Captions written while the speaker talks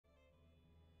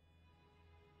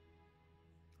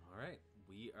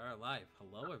We are live.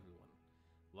 Hello, everyone.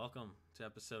 Welcome to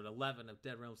episode 11 of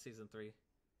Dead Realm Season 3.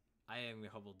 I am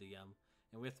your humble DM,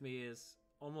 and with me is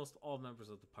almost all members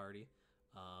of the party.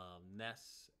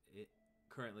 Ness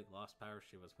currently lost power.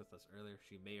 She was with us earlier.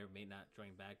 She may or may not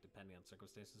join back depending on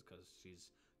circumstances because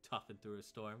she's toughing through a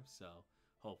storm. So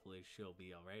hopefully she'll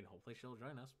be all right. Hopefully she'll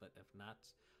join us. But if not,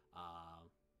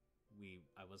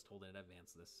 I was told in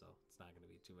advance this, so it's not going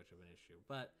to be too much of an issue.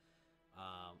 But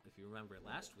if you remember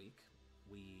last week,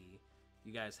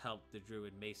 you guys helped the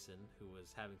druid Mason, who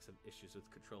was having some issues with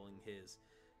controlling his,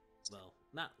 well,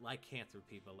 not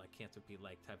lycanthropy, but lycanthropy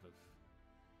like type of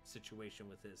situation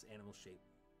with his animal shape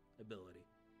ability.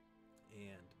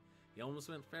 And he almost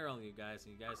went feral on you guys,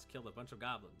 and you guys killed a bunch of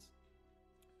goblins.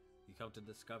 You come to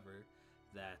discover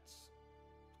that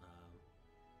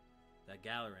that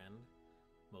Gallerand,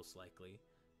 most likely,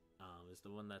 is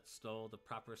the one that stole the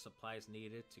proper supplies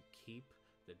needed to keep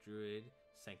the druid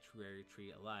sanctuary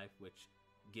tree alive, which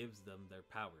gives them their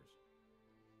powers.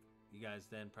 You guys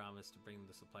then promise to bring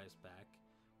the supplies back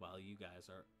while you guys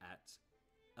are at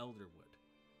Elderwood.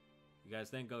 You guys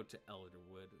then go to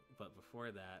Elderwood, but before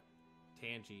that,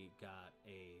 Tangi got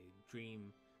a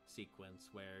dream sequence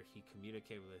where he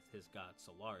communicated with his god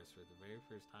Solaris for the very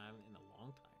first time in a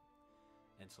long time.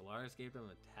 And Solaris gave him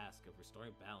a task of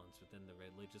restoring balance within the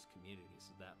religious community,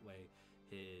 so that way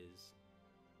his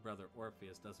brother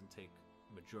Orpheus doesn't take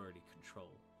majority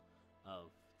control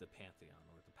of the Pantheon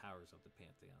or the powers of the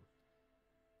Pantheon.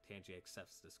 Tangi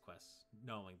accepts this quest,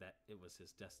 knowing that it was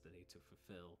his destiny to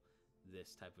fulfill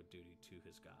this type of duty to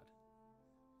his god.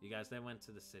 You guys then went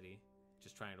to the city,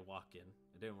 just trying to walk in.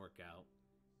 It didn't work out.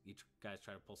 You guys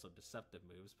tried to pull some deceptive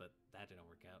moves, but that didn't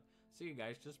work out. So you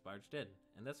guys just barged in,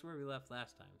 and that's where we left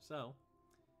last time. So,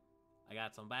 I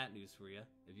got some bad news for you.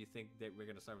 If you think that we're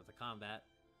going to start with the combat,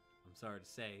 I'm sorry to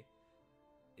say,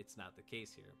 it's not the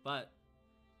case here. But,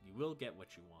 you will get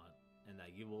what you want, and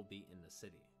that you will be in the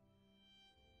city.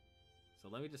 So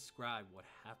let me describe what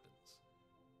happens.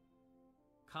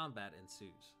 Combat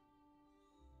ensues.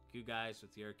 You guys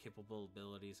with your capable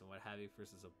abilities and what have you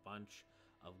versus a bunch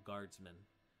of guardsmen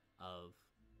of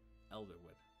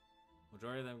Elderwood.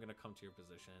 Majority of them are going to come to your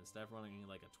position. Instead of running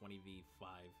like a 20v5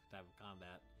 type of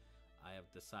combat, I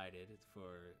have decided,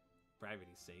 for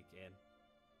brevity's sake and,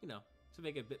 to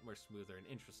make it a bit more smoother and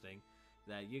interesting,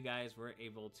 that you guys were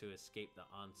able to escape the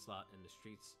onslaught in the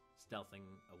streets, stealthing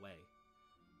away.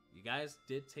 You guys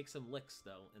did take some licks,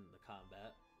 though, in the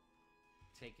combat,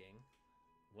 taking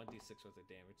 1d6 worth of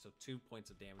damage, so 2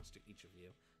 points of damage to each of you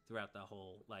throughout the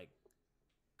whole,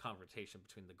 confrontation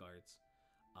between the guards.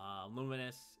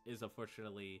 Luminous is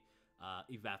unfortunately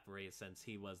evaporated since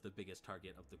he was the biggest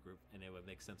target of the group, and it would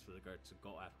make sense for the guards to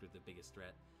go after the biggest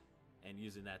threat. And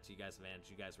using that to you guys' advantage,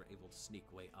 you guys were able to sneak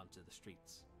away onto the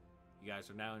streets. You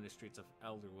guys are now in the streets of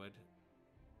Elderwood.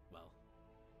 Well,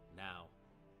 now,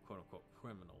 quote-unquote,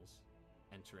 criminals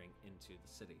entering into the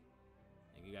city.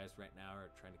 And you guys right now are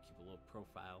trying to keep a low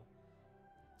profile.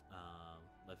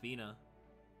 Lavina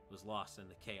was lost in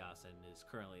the chaos and is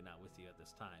currently not with you at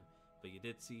this time. But you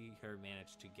did see her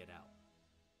manage to get out.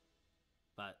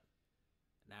 But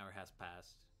an hour has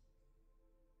passed.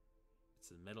 It's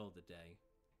the middle of the day.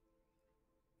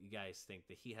 You guys think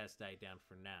that he has died down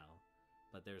for now.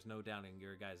 But there's no doubt in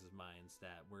your guys' minds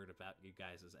that word about you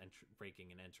guys'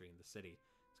 breaking and entering the city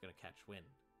is going to catch wind.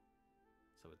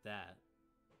 So with that,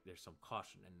 there's some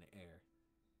caution in the air.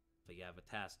 But you have a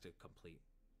task to complete.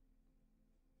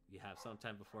 You have some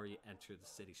time before you enter the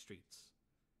city streets.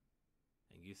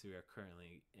 And you three are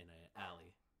currently in an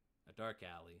alley, a dark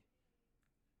alley,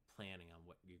 planning on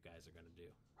what you guys are going to do.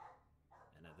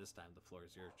 And at this time, the floor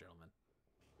is yours, gentlemen.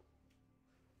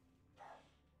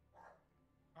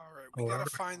 Alright, we gotta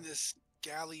find this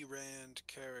Gallyrand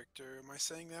character. Am I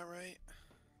saying that right?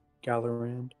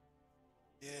 Gallerand.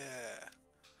 Yeah.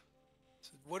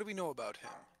 So what do we know about him?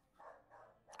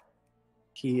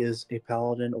 He is a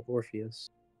paladin of Orpheus,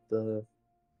 the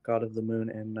god of the moon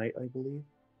and night, I believe.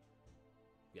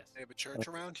 Yes. They have a church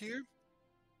around here?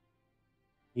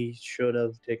 He should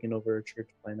have taken over a church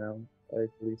by now, I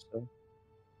believe so.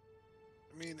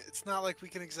 I mean, it's not like we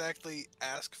can exactly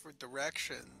ask for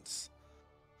directions.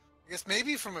 I guess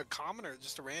maybe from a commoner,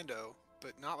 just a rando,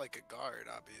 but not like a guard,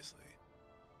 obviously.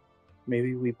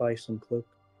 Maybe we buy some cloak.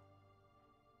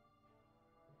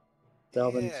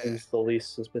 Dalvin seems the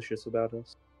least suspicious about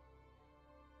us.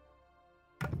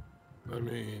 I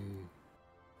mean,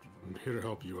 I'm here to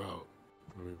help you out.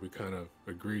 I mean, we kind of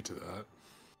agreed to that.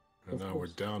 And now we're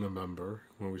down a member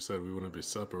when we said we wouldn't be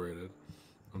separated.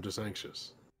 I'm just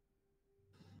anxious.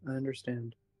 I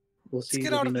understand. We'll see. Let's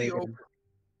get out of the open.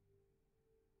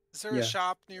 Is there a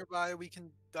shop nearby we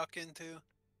can duck into?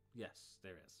 Yes,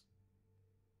 there is.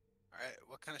 All right,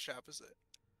 what kind of shop is it?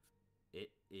 It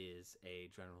is a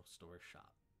general store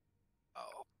shop.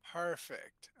 Oh,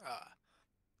 perfect.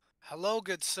 Hello,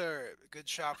 good sir, good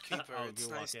shopkeeper. Oh, you It's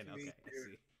walk nice in. to Okay, meet I you.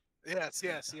 see. Yes,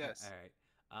 yes, All yes. right.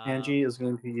 Angie is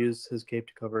going to use his cape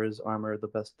to cover his armor the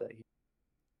best that he.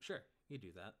 Sure, you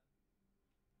do that.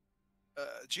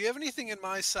 Do you have anything in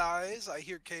my size? I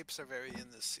hear capes are very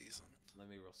in this season. Let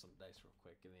me roll some dice real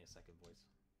quick. Give me a second,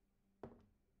 boys.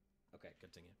 Okay,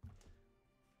 continue.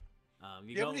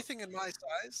 Do you have anything in my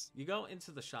size? You go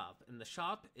into the shop, and the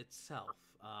shop itself,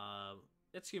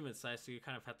 it's human size, so you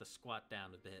kind of have to squat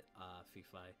down a bit,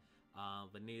 Fifi.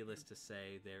 But needless to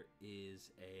say, there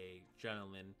is a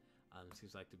gentleman.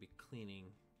 Seems like to be cleaning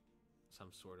some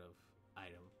sort of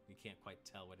item. You can't quite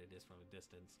tell what it is from a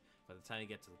distance. By the time you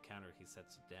get to the counter, he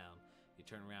sets it down. You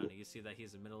turn around and you see that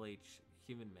he's a middle-aged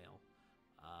human male.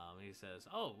 And he says,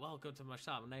 "Oh, welcome to my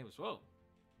shop. My name is Whoa.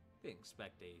 Didn't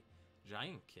expect a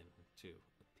giantkin to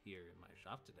appear in my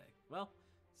shop today. Well,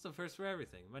 it's the first for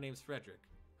everything. My name's Frederick.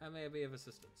 How may I be of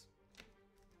assistance?"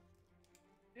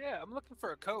 Yeah, I'm looking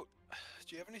for a coat.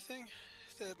 Do you have anything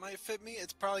that might fit me?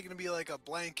 It's probably gonna be like a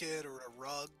blanket or a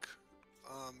rug.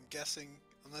 Guessing,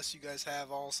 unless you guys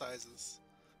have all sizes.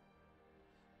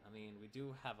 I mean, we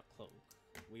do have a cloak.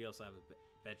 We also have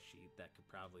a bed sheet that could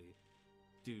probably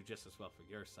do just as well for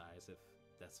your size, if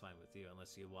that's fine with you,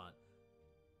 unless you want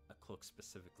a cloak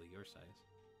specifically your size.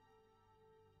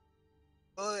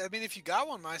 Well, I mean, if you got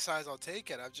one my size, I'll take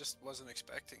it. I just wasn't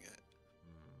expecting it.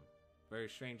 Very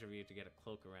strange of you to get a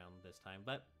cloak around this time,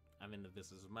 but I'm in the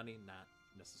business of money, not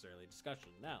necessarily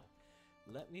discussion. Now,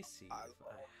 let me see I if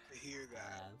love I to hear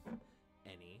that. have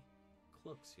any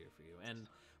cloaks here for you. And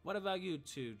what about you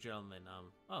two gentlemen?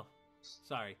 Oh,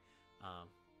 sorry.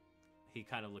 He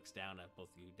kind of looks down at both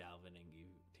you, Dalvin, and you,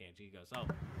 Tangi. He goes, "Oh,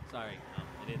 sorry.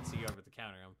 I didn't see you over at the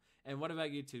counter." And what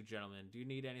about you two gentlemen? Do you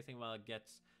need anything while it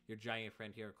gets your giant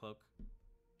friend here a cloak?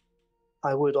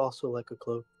 I would also like a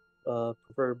cloak,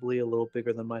 preferably a little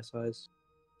bigger than my size,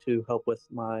 to help with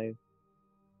my,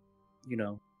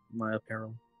 my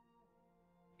apparel.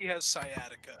 He has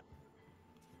sciatica.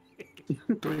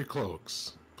 3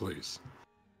 cloaks, please.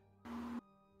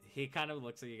 He kind of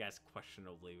looks at you guys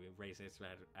questionably, raises his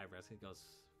eyebrows. He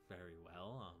goes, "Very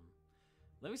well.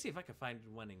 Let me see if I can find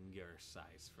one in your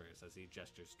size first," as he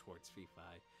gestures towards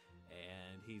Fifi.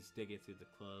 And he's digging through the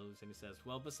clothes, and he says,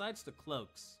 "Well, besides the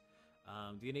cloaks,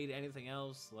 do you need anything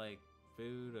else, like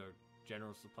food or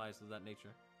general supplies of that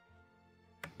nature?"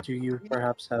 Do you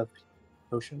perhaps have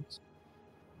potions?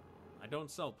 "I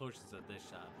don't sell potions at this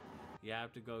shop. You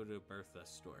have to go to Bertha's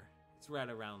store. It's right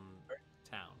around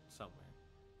town somewhere.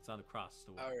 It's on across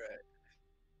the way." All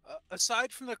right.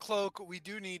 Aside from the cloak, we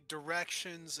do need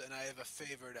directions, and I have a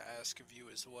favor to ask of you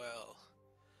as well.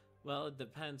 "Well, it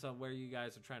depends on where you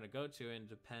guys are trying to go to, and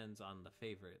depends on the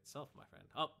favor itself, my friend."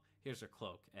 "Oh, here's your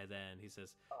cloak." And then he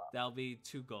says, "That'll be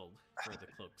 2 gold for the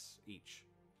cloaks each."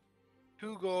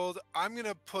 2 gold. I'm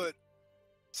gonna put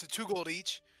 2 gold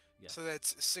each, Yes. so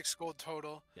that's 6 gold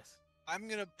total. Yes. I'm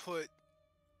gonna put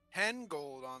 10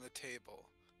 gold on the table,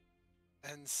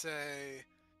 and say,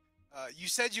 you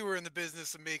said you were in the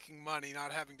business of making money,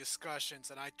 not having discussions,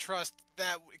 and I trust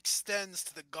that extends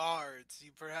to the guards.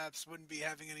 You perhaps wouldn't be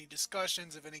having any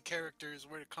discussions if any characters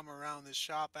were to come around this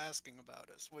shop asking about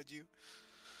us, would you?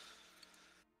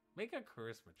 Make a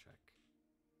charisma check.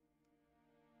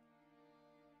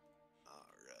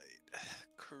 All right.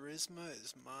 Charisma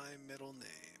is my middle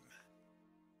name.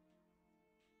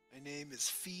 My name is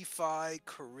Fee-Fi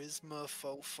Charisma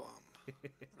Fo-Fum.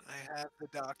 I have the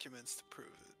documents to prove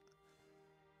it.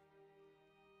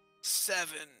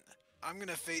 7. I'm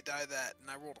gonna fate die that, and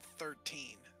I rolled a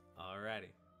 13. Alrighty.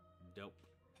 Dope.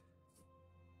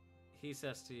 He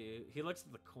says to you, he looks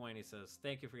at the coin, he says,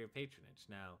 "Thank you for your patronage."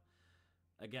 Now,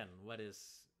 again, what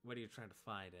are you trying to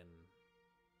find, and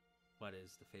what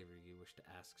is the favor you wish to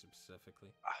ask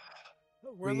specifically?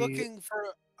 We're We- looking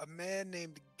for a man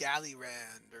named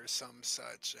Gallirand or some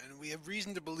such, and we have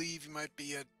reason to believe he might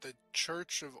be at the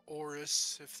Church of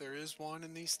Orus, if there is one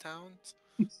in these towns.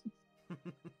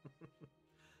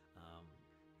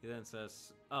 He then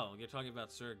says, "Oh, you're talking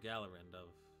about Sir Galarind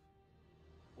of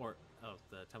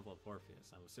the Temple of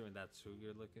Orpheus. I'm assuming that's who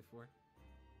you're looking for."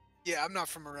 Yeah, I'm not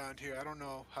from around here. I don't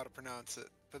know how to pronounce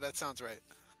it, but that sounds right.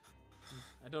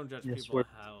 I don't judge Yes, people we're-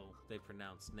 how they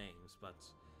pronounce names, but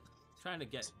trying to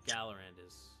get Galarind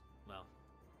is, well,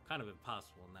 kind of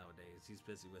impossible nowadays. He's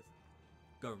busy with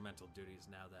governmental duties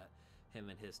now that him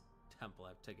and his temple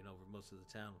have taken over most of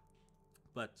the town.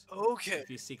 But Okay. if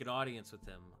you seek an audience with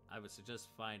him, I would suggest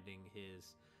finding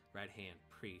his right-hand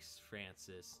priest,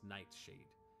 Francis Nightshade.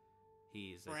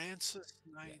 He's a, Francis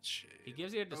yeah. Nightshade. He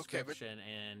gives you a Okay, but description,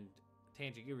 and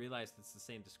Tangy, you realize it's the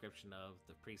same description of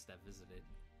the priest that visited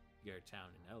your town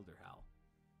in Elderhowl.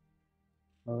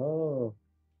 Oh,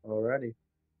 alrighty.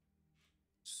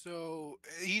 so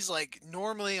he's like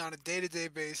normally on a day-to-day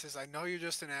basis. I know you're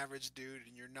just an average dude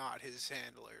and you're not his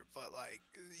handler, but like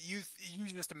you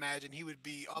just imagine he would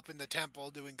be up in the temple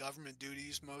doing government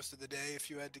duties most of the day if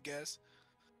you had to guess.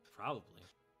 Probably.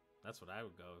 That's what I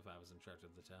would go if I was in charge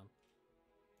of the town.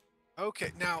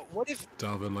 Okay, now what if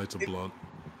Dalvin lights a If- blunt.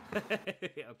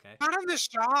 Okay. not on this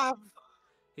job?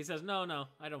 He says, no,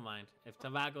 I don't mind. If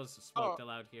tobacco's smoked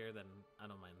allowed here, then I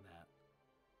don't mind that.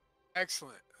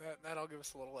 Excellent. That'll give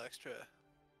us a little extra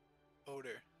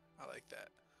odor. I like that.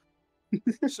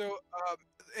 So,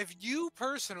 if you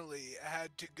personally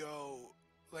had to go,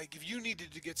 like, if you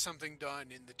needed to get something done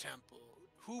in the temple,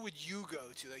 who would you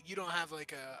go to? Like, you don't have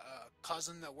like a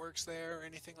cousin that works there or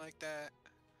anything like that?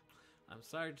 I'm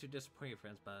sorry to disappoint you,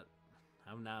 friends, but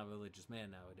I'm not a religious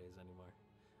man nowadays anymore.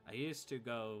 I used to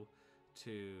go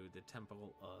to the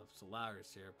Temple of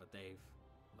Solaris here, but they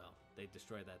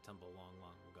destroyed that temple long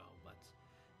ago. But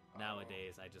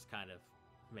nowadays, I just kind of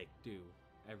make do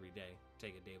every day,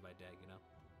 take it day by day, you know?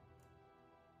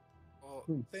 Well,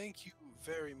 thank you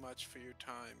very much for your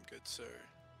time, good sir.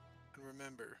 And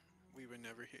remember, we were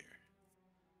never here.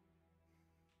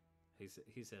 He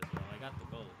says, well, I got the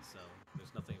gold, so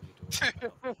there's nothing for you to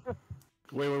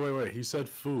worry about. Wait. He said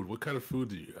food. What kind of food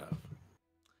do you have?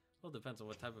 Well, it depends on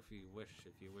what type of food you wish.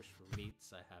 If you wish for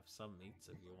meats, I have some meats.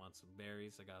 If you want some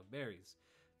berries, I got berries.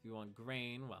 If you want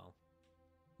grain, well,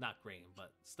 not grain,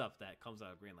 but stuff that comes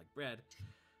out of grain like bread,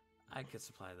 I could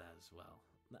supply that as well.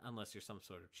 Unless you're some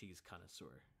sort of cheese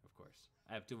connoisseur, of course.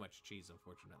 I have too much cheese,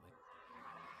 unfortunately.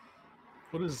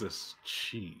 What is this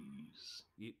cheese?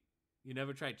 You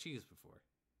never tried cheese before?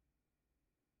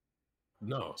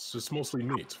 No, it's just mostly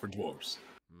meats for dwarves.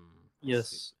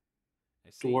 Yes, I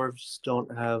see. dwarves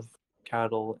don't have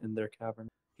cattle in their cavern.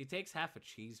 He takes half a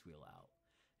cheese wheel out.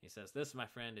 He says, this, my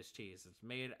friend, is cheese. It's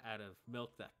made out of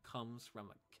milk that comes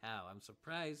from a cow. I'm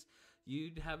surprised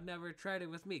you'd have never tried it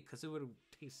with meat, because it would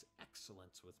taste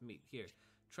excellent with meat. Here,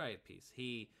 try a piece.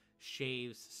 He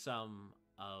shaves some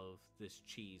of this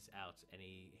cheese out, and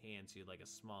he hands you like a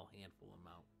small handful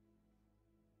amount.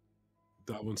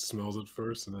 That one smells it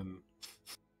first and then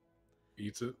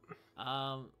eats it.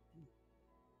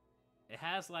 It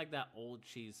has like that old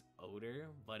cheese odor,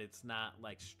 but it's not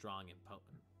like strong and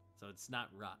potent. So it's not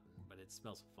rotten, but it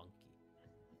smells funky.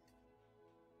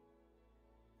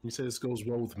 You say this goes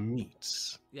well with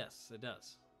meats. Yes, it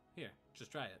does. Here,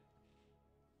 just try it.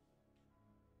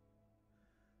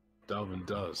 Dalvin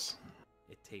does.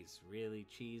 It tastes really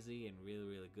cheesy and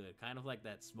really good. Kind of like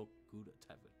that smoked Gouda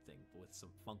type of thing, but with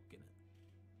some funk in it.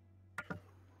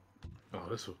 Oh,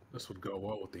 this would go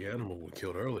well with the animal we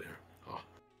killed earlier. Oh,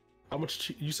 how much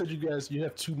cheese? You said you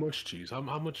have too much cheese. How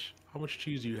much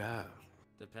cheese do you have?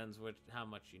 Depends how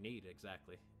much you need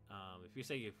exactly. If you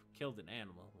say you've killed an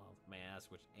animal, well, may I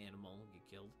ask which animal you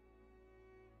killed?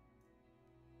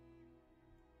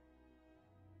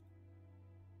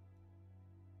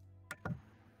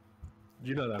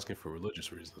 You're not asking for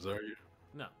religious reasons, are you?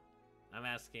 No, I'm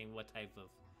asking what type of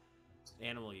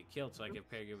animal you killed so I can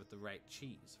pair you with the right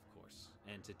cheese, of course,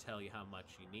 and to tell you how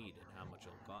much you need and how much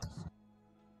it'll cost.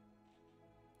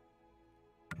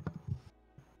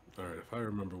 All right, if I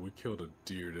remember, we killed a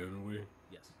deer, didn't we?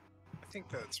 Yes. I think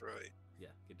that's right.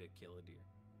 Yeah, you did kill a deer.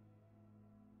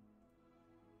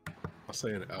 I'll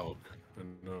say an elk,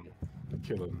 and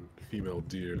killing female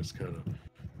deer is kind of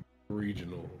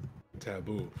regional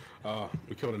taboo.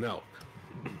 We killed an elk.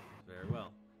 Very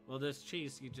well. Well, this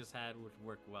cheese you just had would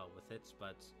work well with it,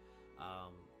 but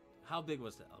how big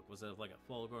was the elk? Was it like a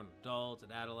full-grown adult,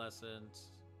 an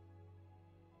adolescent?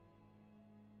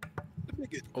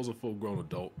 I was a full-grown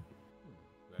adult.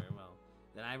 Very well.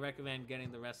 Then I recommend getting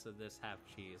the rest of this half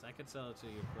cheese. I could sell it to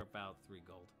you for about 3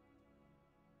 gold.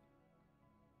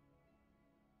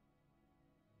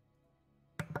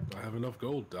 I have enough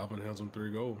gold. Dalvin has him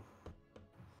 3 gold.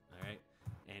 Alright.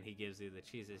 And he gives you the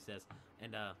cheese. He says,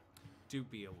 and do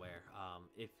be aware,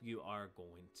 if you are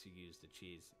going to use the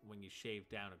cheese, when you shave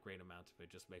down a great amount of it,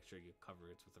 just make sure you cover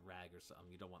it with a rag or something.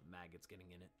 You don't want maggots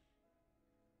getting in it.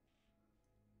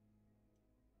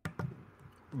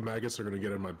 Maggots are going to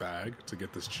get in my bag to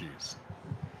get this cheese.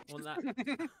 Well, not...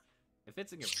 If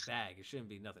it's in your bag, it shouldn't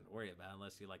be nothing to worry about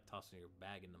unless you like tossing your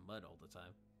bag in the mud all the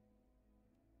time.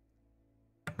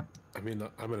 I mean,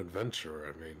 I'm an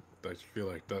adventurer. I mean, I feel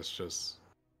like that just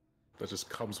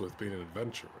comes with being an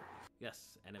adventurer.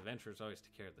 Yes, and adventurers always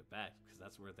take care of their bags because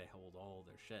that's where they hold all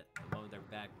their shit. The moment their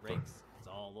bag breaks, it's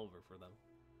all over for them.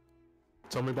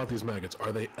 Tell me about these maggots.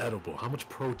 Are they edible? How much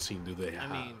protein do they I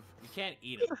have? mean, you can't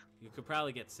eat them. You could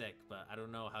probably get sick, but I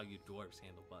don't know how you dwarves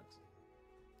handle bugs.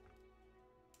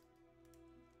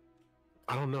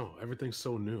 I don't know. Everything's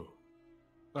so new.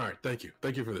 All right, thank you.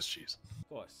 Thank you for this cheese. Of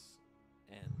course.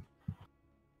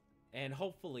 And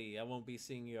hopefully I won't be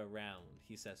seeing you around,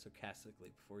 he says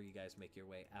sarcastically before you guys make your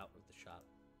way out of the shop.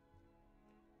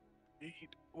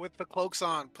 With the cloaks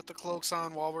on. Put the cloaks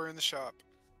on while we're in the shop.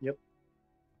 Yep.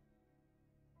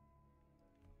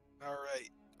 All right.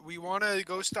 We want to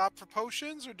go stop for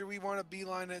potions, or do we want to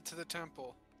beeline it to the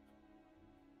temple?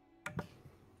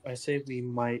 I say we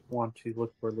might want to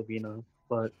look for Lavina,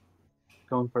 but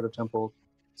going for the temple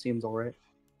seems alright.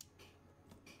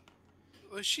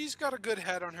 Well, she's got a good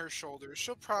head on her shoulders.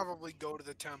 She'll probably go to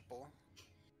the temple.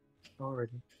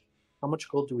 Alrighty. How much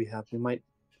gold do we have?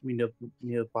 We need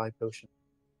to buy potion.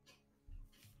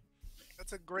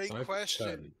 That's a great I have question.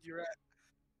 10.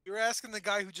 You're asking the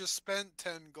guy who just spent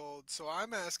 10 gold, so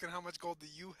I'm asking how much gold do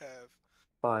you have?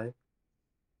 5.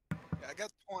 Yeah, I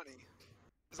got 20.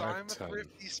 Because I have I'm a 10.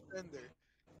 thrifty spender.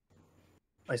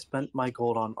 I spent my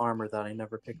gold on armor that I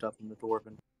never picked up in the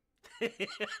Dwarven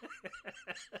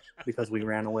because we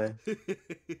ran away.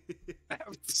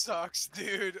 That sucks,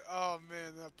 dude. Oh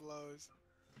man, that blows.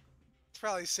 It's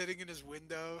probably sitting in his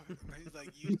window. And he's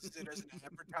like used it as an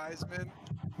advertisement.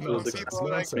 Nonsense, People are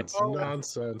like, nonsense,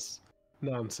 "Oh."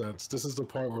 nonsense. This is the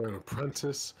part where an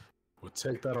apprentice would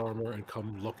take that armor and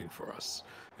come looking for us.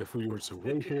 If we were to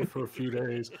wait here for a few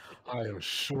days, I am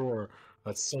sure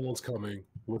that someone's coming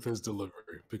with his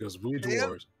delivery because we Damn.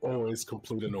 dwarves always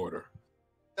complete an order.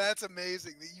 That's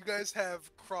amazing that you guys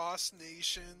have cross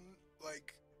nation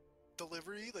like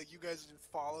delivery. Like you guys just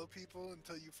follow people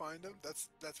until you find them. That's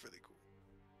really cool.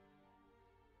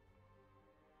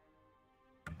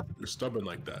 We're stubborn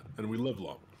like that, and we live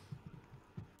long.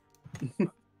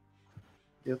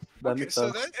 Yep, that Okay, makes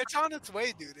so sense. it's on its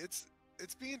way, dude. It's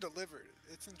being delivered.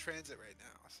 It's in transit right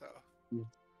now. So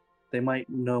They might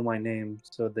know my name,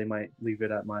 so they might leave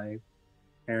it at my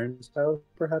parents' house,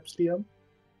 perhaps, DM?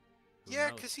 yeah,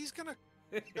 knows? because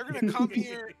they're gonna come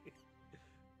here.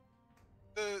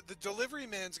 The delivery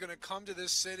man's gonna come to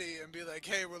this city and be like,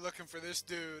 "Hey, we're looking for this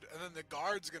dude," and then the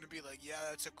guard's gonna be like, "Yeah,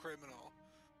 that's a criminal."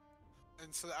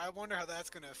 And so I wonder how that's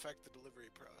gonna affect the delivery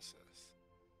process.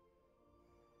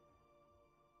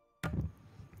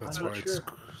 That's I'm why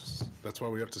not that's why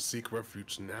we have to seek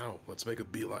refuge now. Let's make a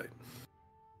beeline.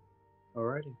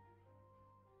 Alrighty.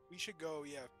 We should go,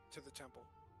 yeah, to the temple.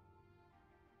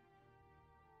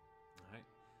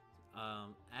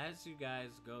 Alright. As you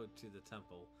guys go to the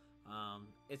temple,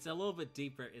 it's a little bit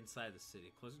deeper inside the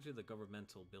city, closer to the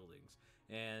governmental buildings.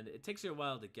 And it takes you a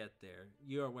while to get there.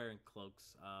 You are wearing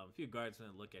cloaks. A few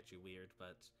guardsmen look at you weird,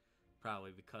 but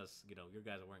probably because, you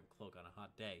guys are wearing a cloak on a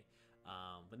hot day.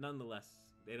 But nonetheless,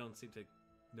 they don't seem to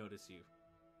notice you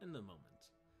in the moment.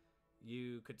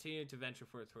 You continue to venture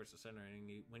forth towards the center,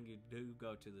 and when you do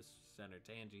go to the center,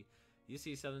 Tangi, you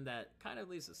see something that kind of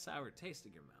leaves a sour taste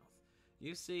in your mouth.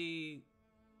 You see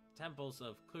temples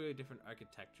of clearly different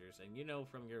architectures, and you know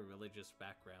from your religious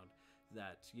background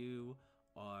that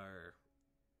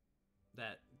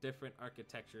different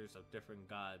architectures of different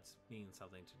gods mean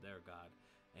something to their god.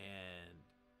 And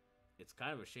it's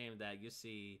kind of a shame that you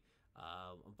see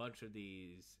a bunch of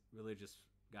these religious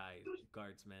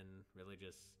guardsmen,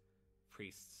 religious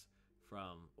priests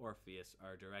from Orpheus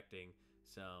are directing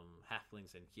some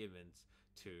halflings and humans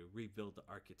to rebuild the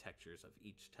architectures of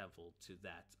each temple to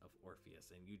that of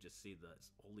Orpheus. And you just see the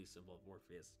holy symbol of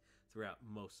Orpheus throughout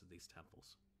most of these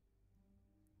temples.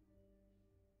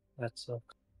 That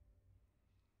sucks.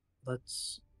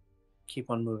 Let's keep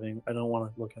on moving. I don't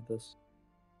want to look at this.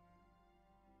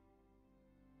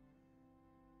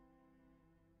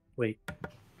 Wait,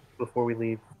 before we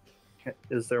leave,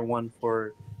 is there one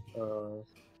for,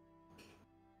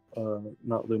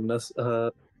 not Luminous,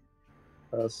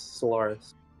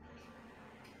 Solaris?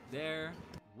 There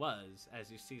was, as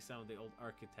you see some of the old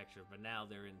architecture, but now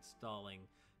they're installing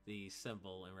the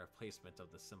symbol in replacement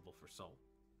of the symbol for soul.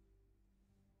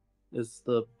 Is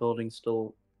the building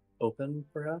still open,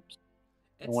 perhaps?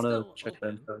 It's I want to still check open. that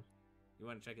inside. You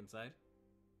want to check inside?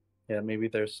 Yeah, maybe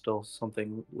there's still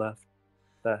something left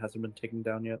that hasn't been taken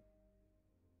down yet.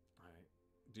 Alright.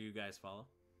 Do you guys follow?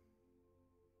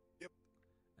 Yep.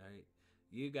 Alright.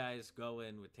 You guys go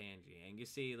in with Tangi, and you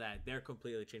see that they're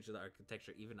completely changing the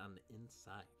architecture even on the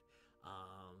inside.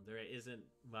 There isn't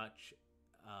much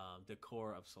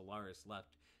decor of Solaris left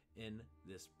in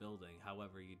this building.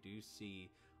 However, you do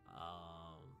see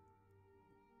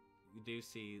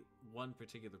one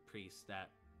particular priest that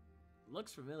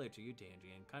looks familiar to you,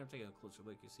 Tangy, and kind of taking a closer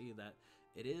look, you see that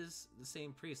it is the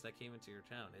same priest that came into your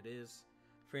town. It is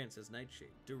Francis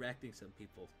Nightshade directing some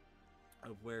people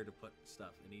of where to put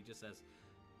stuff, and he just says,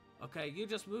 "Okay, you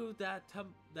just move that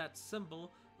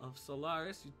symbol of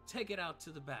Solaris. You take it out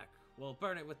to the back. We'll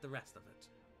burn it with the rest of it."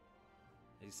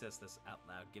 And he says this out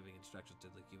loud, giving instructions to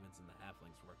the humans and the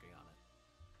halflings working on it.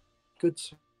 Good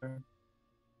sir.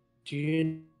 Do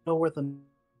you know where the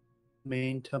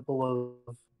main temple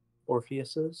of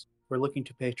Orpheus is? We're looking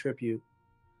to pay tribute.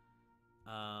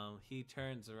 He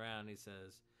turns around. He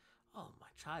says, "Oh, my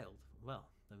child. Well,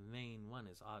 the main one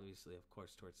is obviously, of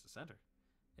course, towards the center.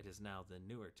 It is now the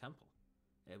newer temple.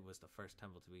 It was the first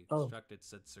temple to be constructed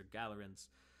since Sir Galarin's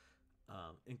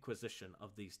inquisition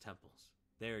of these temples.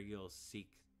 There you'll seek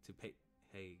to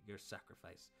pay your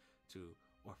sacrifice to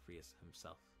Orpheus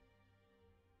himself."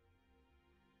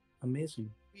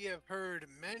 Amazing. We have heard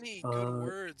many good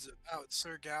words about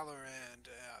Sir Galorand.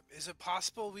 Is it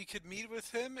possible we could meet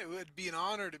with him? It would be an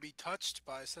honor to be touched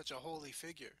by such a holy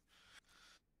figure.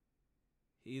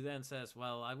 He then says,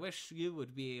 "Well, I wish you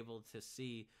would be able to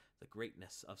see the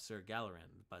greatness of Sir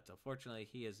Galorand, but unfortunately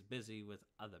he is busy with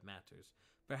other matters.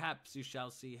 Perhaps you shall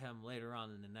see him later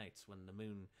on in the nights when the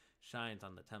moon shines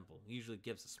on the temple. He usually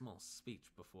gives a small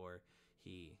speech before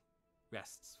he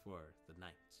rests for the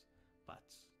night. But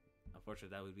unfortunately,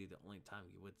 that would be the only time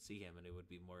you would see him, and it would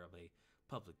be more of a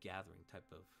public gathering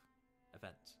type of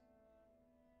event."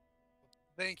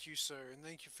 Thank you, sir, and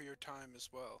thank you for your time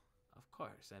as well. "Of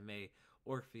course, and may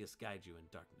Orpheus guide you in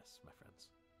darkness, my friends."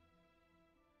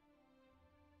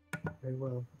 Very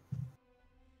well.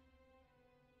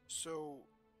 So,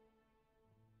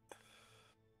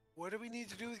 what do we need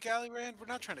to do with Galorand? We're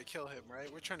not trying to kill him,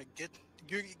 right? We're trying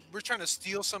to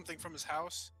steal something from his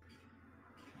house.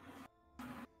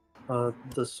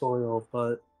 The soil,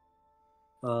 but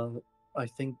I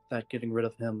think that getting rid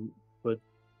of him would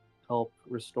help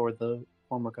restore the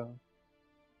former god.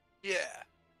 Yeah.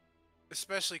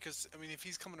 Especially because, I mean, if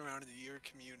he's coming around into your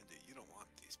community, you don't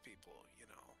want these people,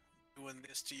 doing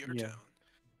this to your town.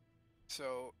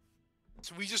 So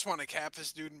we just want to cap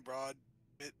this dude in broad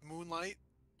moonlight,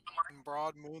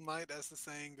 as the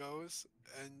saying goes,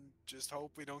 and just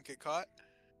hope we don't get caught.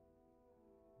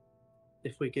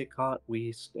 If we get caught,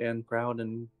 we stand proud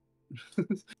and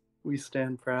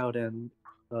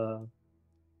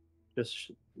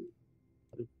just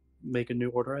make a new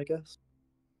order, I guess.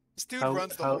 This dude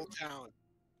runs the whole town.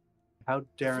 How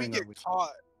daring if we are get we?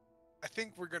 caught, I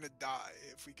think we're gonna die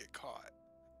if we get caught.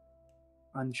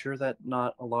 I'm sure that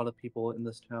not a lot of people in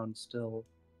this town still.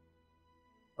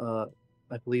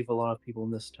 I believe a lot of people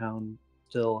in this town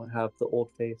still have the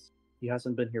old faith. He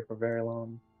hasn't been here for very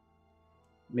long.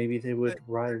 Maybe they would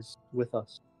rise with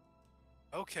us.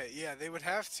 Okay, yeah, they would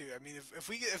have to. I mean,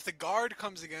 if the guard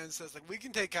comes against us, like, we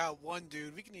can take out one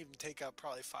dude. We can even take out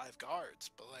probably 5 guards.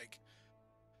 But, like,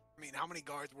 I mean, how many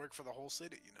guards work for the whole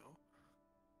city?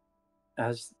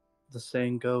 As the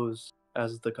saying goes,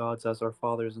 as the gods, as our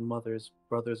fathers and mothers,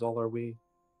 brothers all are we.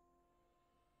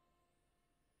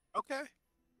 Okay.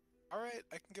 All right,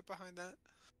 I can get behind that.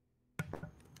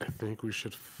 I think we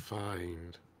should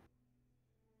find...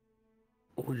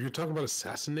 Oh, you're talking about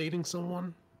assassinating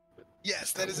someone?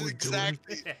 Yes, that is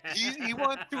exactly. He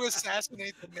wants to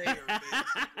assassinate the mayor,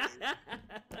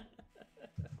 basically.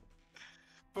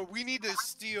 But we need to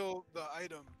steal the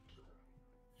item.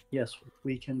 Yes,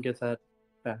 we can get that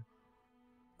back.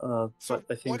 But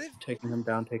I think taking him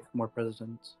down takes more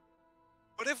precedence.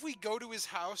 What if we go to his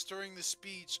house during the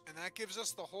speech, and that gives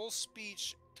us the whole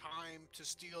speech time to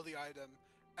steal the item,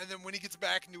 and then when he gets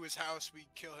back into his house, we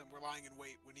kill him. We're lying in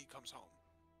wait when he comes home.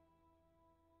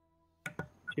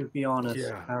 To be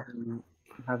honest,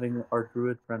 having our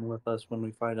druid friend with us when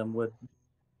we fight him would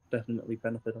definitely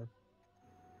benefit us.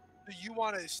 You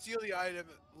want to steal the item,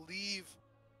 leave,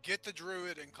 get the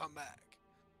druid, and come back.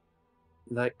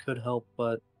 That could help,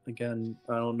 but again,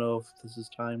 I don't know if this is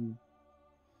time.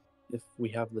 If we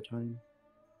have the time.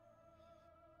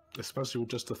 Especially with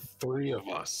just the 3 of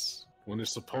us, when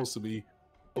it's supposed to be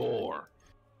 4.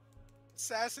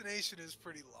 Assassination is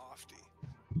pretty lofty.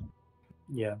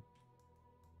 Yeah.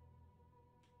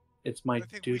 It's my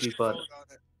duty, but...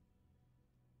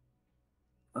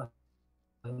 I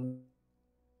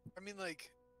mean,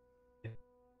 like...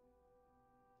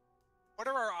 What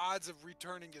are our odds of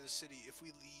returning to the city if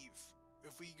we leave?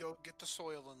 If we go get the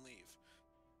soil and leave?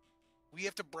 We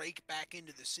have to break back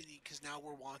into the city because now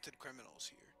we're wanted criminals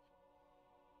here.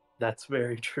 That's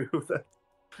very true.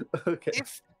 Okay.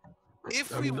 If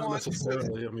I we mean, not want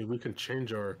necessarily. I mean, we can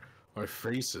change our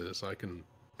faces. I can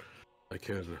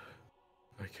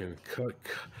I can cut.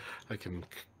 I can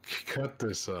cut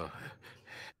this. I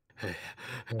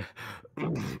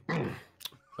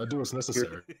do what's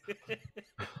necessary.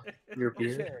 Your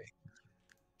beard? Okay.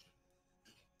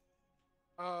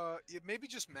 Yeah, maybe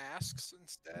just masks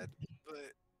instead.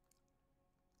 But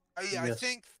yeah, Yes.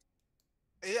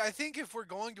 I think if we're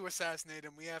going to assassinate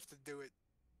him, we have to do it.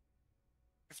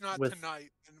 If not With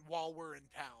tonight, then while we're in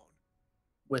town.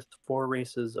 with 4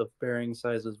 races of varying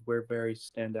sizes, we're very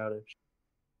standoutish.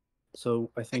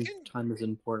 So I think can- time is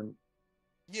important.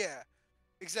 Yeah,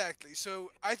 exactly.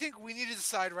 So I think we need to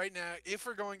decide right now if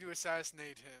we're going to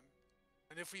assassinate him,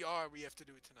 and if we are, we have to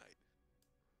do it tonight.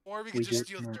 Or we could We do just it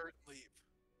steal the tonight. dirt and leave.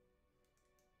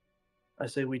 I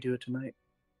say we do it tonight.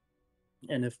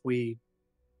 And if we,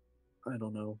 I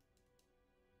don't know,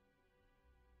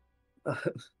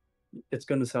 it's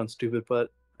going to sound stupid,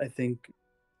 but I think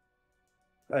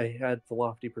I had the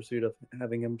lofty pursuit of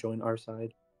having him join our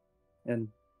side and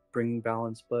bring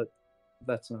balance, but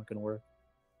that's not going to work.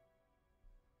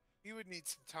 We would need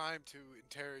some time to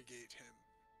interrogate him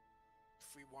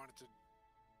if we wanted to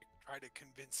try to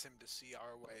convince him to see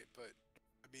our way. But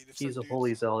I mean, if He's some a holy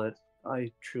dudes... zealot.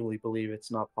 I truly believe it's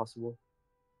not possible.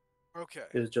 Okay,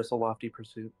 It is just a lofty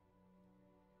pursuit.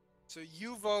 so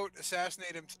you vote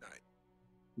assassinate him tonight.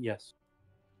 Yes.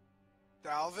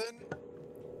 Dalvin,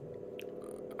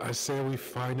 I say we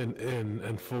find an inn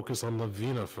and focus on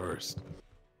Lavina first.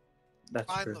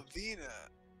 That's find true. Lavina.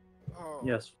 Oh,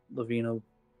 Yes, Lavina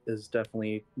is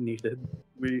definitely needed.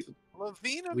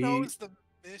 Lavina we- knows the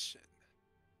mission.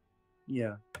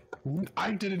 Yeah.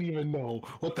 I didn't even know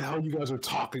what the hell you guys were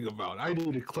talking about. I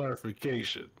needed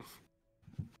clarification.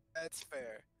 That's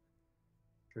fair.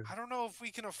 True. I don't know if we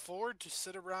can afford to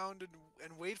sit around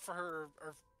and wait for her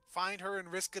or find her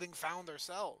and risk getting found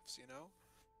ourselves, you know?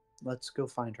 Let's go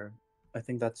find her. I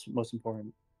think that's most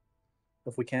important.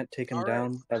 If we can't take him All right.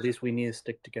 down, at least we need to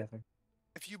stick together.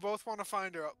 If you both want to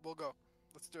find her, we'll go.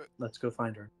 Let's do it. Let's go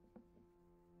find her.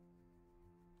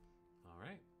 All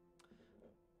right.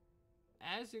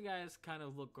 As you guys kind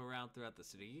of look around throughout the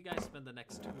city, you guys spend the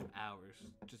next 2 hours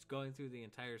just going through the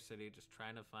entire city, just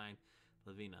trying to find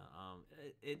Lavina.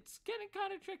 It's getting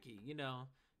kind of tricky, you know.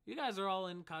 You guys are all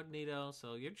incognito,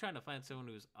 so you're trying to find someone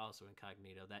who's also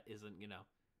incognito that isn't, you know,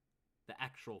 the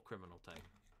actual criminal type.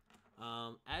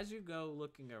 As you go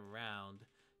looking around,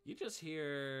 you just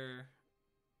hear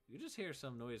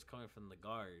some noise coming from the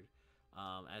guard.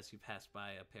 As you pass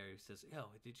by a pair who says, "Yo,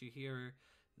 did you hear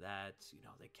that, you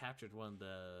know, they captured one of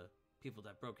the people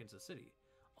that broke into the city?"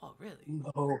 "Oh, really?"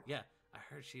 No. "Yeah, I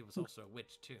heard she was also a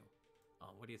witch too."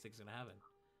 "What do you think's gonna happen?"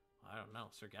 "I don't know.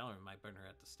 Sir Gallery might burn her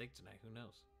at the stake tonight. Who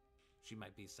knows? She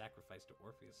might be sacrificed to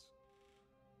Orpheus."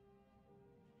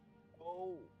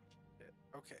 Oh. Shit.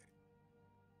 Okay.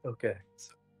 Okay.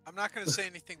 I'm not going to say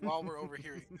anything while we're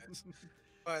overhearing this.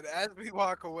 But as we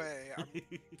walk away, I'm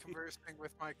conversing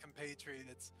with my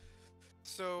compatriots.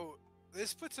 So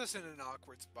this puts us in an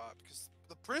awkward spot because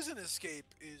the prison escape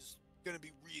is going to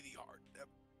be really hard.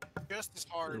 Just as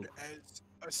hard as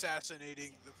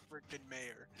assassinating the freaking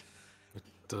mayor. It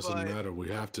doesn't But- matter. We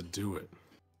have to do it.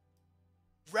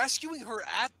 Rescuing her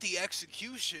at the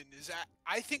execution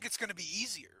I think it's going to be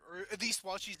easier, or at least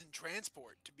while she's in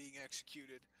transport to being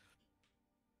executed.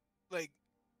 Like,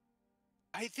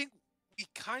 I think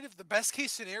the best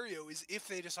case scenario is if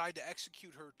they decide to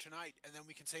execute her tonight, and then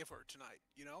we can save her tonight,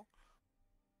 you know?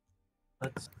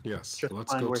 Let's Yes. just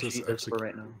Let's find go where to she this is for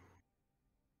right now.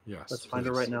 Yes. Let's find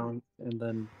her please. right now and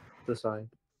then decide.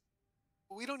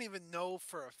 We don't even know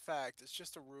for a fact. It's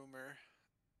just a rumor.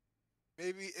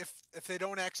 Maybe if they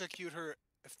don't execute her,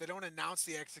 if they don't announce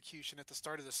the execution at the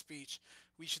start of the speech,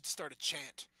 we should start a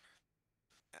chant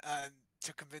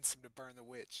to convince them to burn the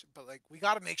witch. But like, we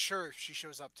got to make sure she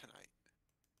shows up tonight,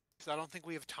 because I don't think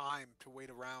we have time to wait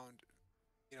around.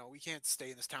 You know, we can't stay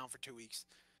in this town for 2 weeks.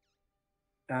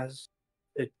 As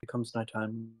it becomes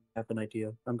nighttime, I have an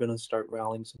idea. I'm going to start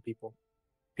rallying some people.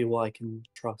 People I can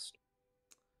trust.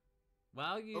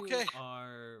 While you Okay.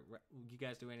 you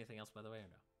guys do anything else, by the way, or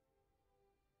no?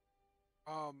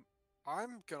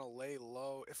 I'm gonna lay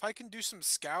low. If I can do some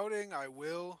scouting, I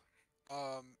will.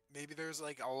 Maybe there's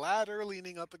like a ladder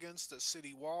leaning up against a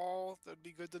city wall that'd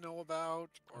be good to know about,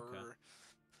 or Okay.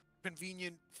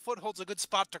 convenient foothold's a good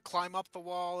spot to climb up the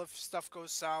wall if stuff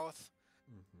goes south.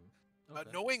 Mm-hmm.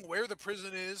 Okay. Knowing where the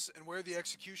prison is and where the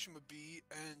execution would be,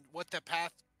 and what the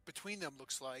path between them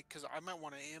looks like, because I might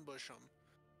want to ambush them.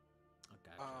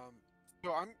 Gotcha.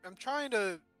 So I'm trying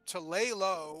to lay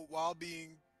low while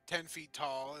being 10 feet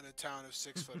tall in a town of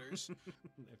 6-footers,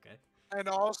 Okay. and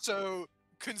also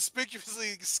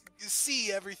conspicuously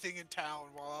see everything in town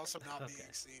while also not being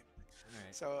Okay. seen.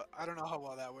 right. So I don't know how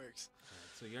well that works.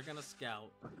 Alright, so you're gonna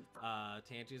scout.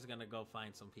 Tangi's gonna go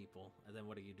find some people, and then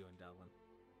what are you doing, Delvin?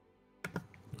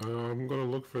 I'm gonna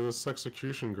look for this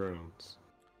execution grounds.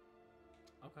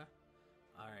 Okay.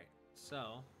 Alright,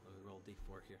 so let me roll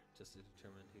d4 here just to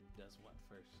determine who does what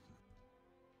first.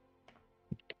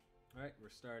 Alright, we're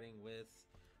starting with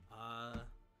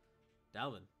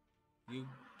Dalvin. You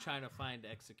try to find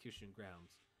execution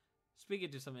grounds. Speaking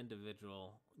to some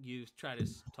individual, you try to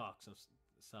talk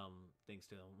some things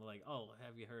to them. Like, oh,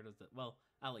 have you heard of the... Well,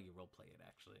 I'll let you role play it,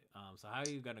 actually. So how are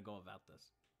you going to go about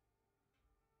this?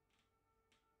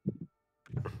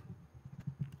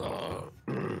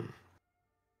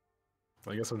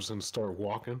 I guess I'm just gonna start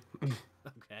walking.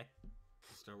 Okay.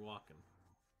 Start walking.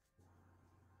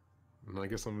 And I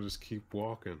guess I'm gonna just keep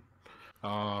walking.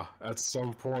 At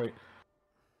some point,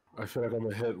 I feel like I'm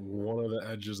gonna hit one of the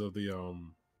edges of the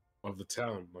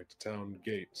town, like the town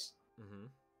gates. Mm-hmm.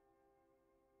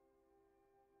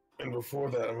 And before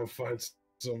that, I'm gonna find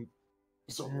some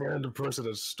random person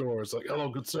at a store. It's like, hello,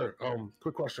 good sir.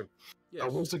 Quick question.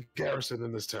 Yes. What's the garrison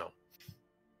in this town?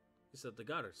 You said the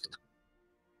garrison.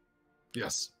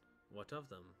 Yes. What of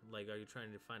them? Like, are you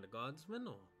trying to find a guardsman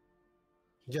or?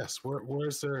 Yes.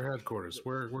 Where's their headquarters?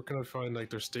 Where can I find like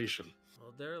their station?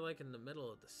 Well, they're like in the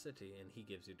middle of the city, and he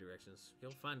gives you directions.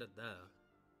 You'll find it there.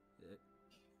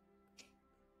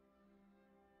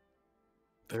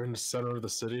 They're in the center of the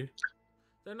city.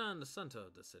 They're not in the center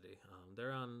of the city.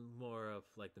 They're on more of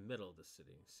like the middle of the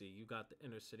city. See, you got the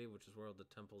inner city, which is where all the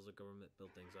temples and government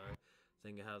buildings are.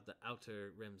 Then you have the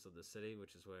outer rims of the city,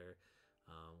 which is where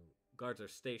guards are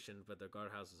stationed, but their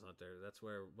guardhouses aren't there. That's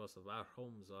where most of our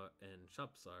homes are and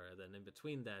shops are. And then in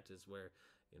between that is where,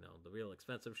 you know, the real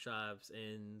expensive shops,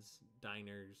 inns,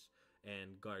 diners,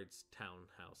 and guards'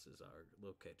 townhouses are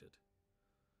located.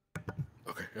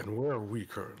 Okay, and where are we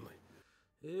currently?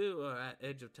 You are at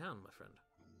edge of town, my friend.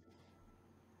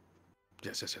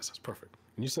 Yes, that's perfect.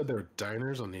 And you said there are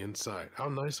diners on the inside. How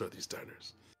nice are these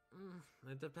diners?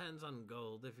 It depends on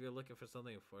gold. If you're looking for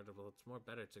something affordable, it's more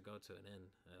better to go to an inn.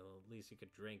 At least you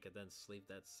could drink and then sleep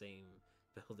that same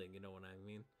building, you know what I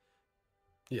mean?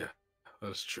 Yeah,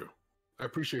 that's true. I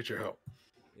appreciate your help.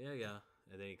 Yeah.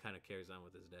 And then he kind of carries on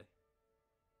with his day.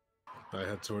 I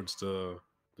head towards the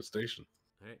station.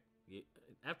 Alright.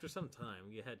 After some time,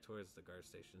 you head towards the guard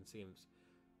station. Seems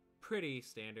pretty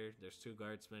standard. There's 2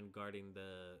 guardsmen guarding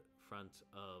the front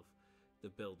of the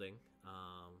building.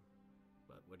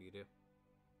 But what do you do?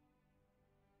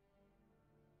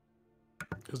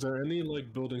 Is there any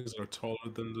like buildings that are taller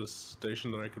than the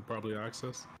station that I could probably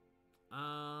access?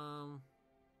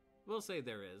 We'll say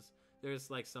there is. There's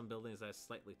like some buildings that are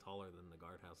slightly taller than the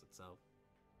guardhouse itself.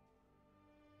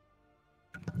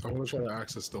 I want to try to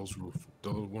access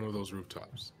one of those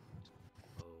rooftops.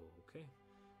 Okay.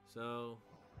 So,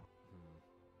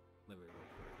 let me roll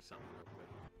for something real quick.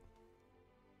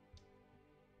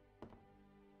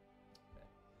 Okay.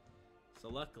 So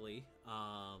luckily,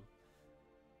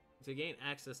 to gain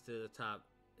access to the top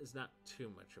is not too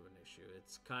much of an issue.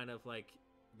 It's kind of like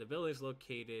the building's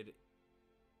located,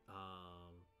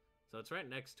 so it's right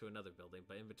next to another building,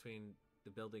 but in between the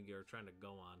building you're trying to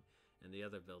go on and the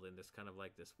other building, there's kind of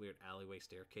like this weird alleyway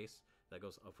staircase that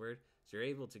goes upward. So you're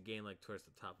able to gain like towards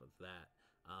the top of that.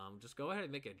 Just go ahead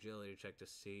and make an agility check to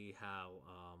see how,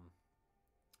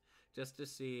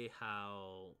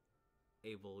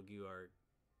 able you are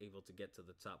able to get to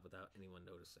the top without anyone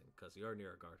noticing, because you're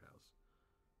near a guardhouse.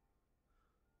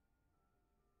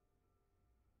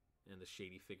 And the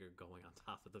shady figure going on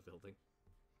top of the building.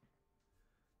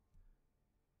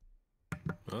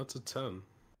 That's a 10.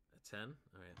 A 10?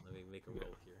 Alright, let me make a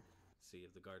roll here. See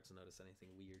if the guards notice anything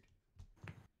weird.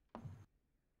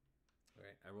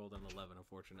 Alright, I rolled an 11,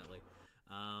 unfortunately.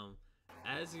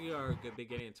 As you are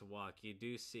beginning to walk, you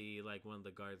do see like one of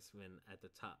the guardsmen at the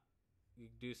top. You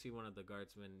do see one of the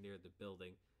guardsmen near the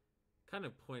building kind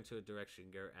of point to a direction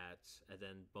you're at, and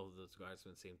then both of those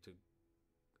guardsmen seem to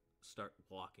start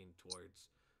walking towards,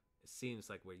 it seems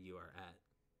like where you are at.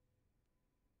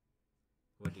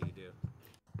 What do you do?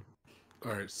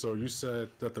 Alright, so you said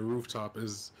that the rooftop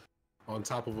is on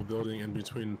top of a building in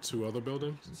between 2 other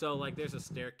buildings? So, like, there's a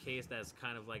staircase that's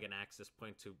kind of like an access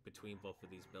point to between both of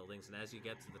these buildings, and as you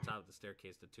get to the top of the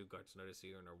staircase, the 2 guards notice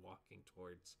you and are walking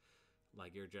towards,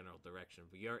 like, your general direction.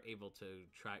 But you're able to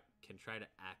try to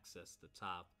access the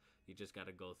top. You just got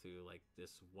to go through, like,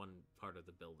 this one part of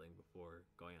the building before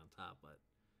going on top, but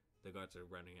the guards are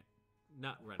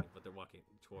not running, but they're walking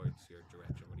towards your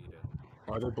direction. What do you do?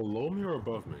 Are they below me or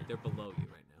above me? They're below you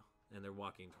right now, and they're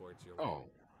walking towards your way. Oh.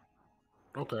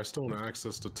 Okay, I still want to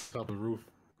access the top of the roof.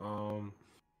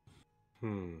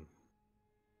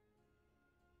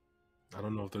 I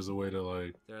don't know if there's a way to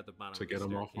like They're at the bottom to of the get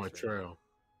them off my staircase right trail.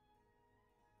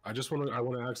 I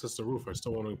want to access the roof. I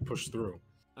still want to push through.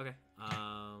 now. Okay.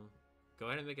 Go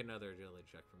ahead and make another agility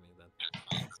check for me then.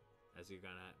 As you're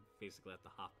gonna basically have to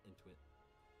hop into it.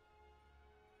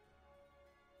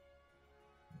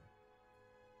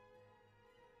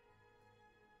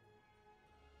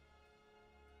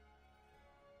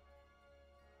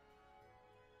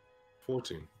 $14.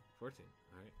 14. All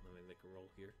right, let me make a roll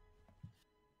here.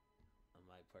 On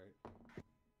my part.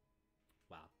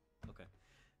 Wow. Okay.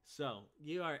 So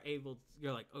you are able.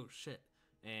 You're like, oh shit,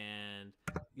 and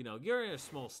you're in a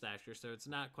small stature, so it's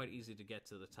not quite easy to get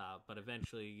to the top. But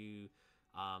eventually, you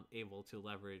able to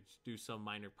do some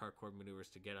minor parkour maneuvers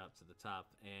to get up to the top,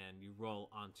 and you roll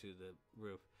onto the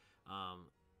roof.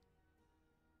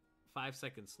 5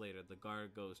 seconds later, the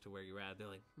guard goes to where you're at. They're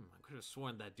like, I could have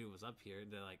sworn that dude was up here.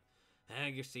 And they're like,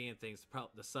 you're seeing things.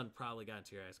 The sun probably got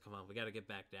into your eyes. Come on, we got to get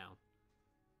back down.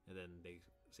 And then they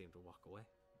seem to walk away.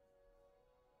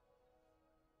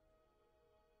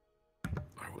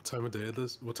 All right, what time of day is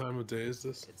this? What time of day is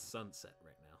this? It's sunset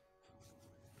right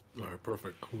now. All right,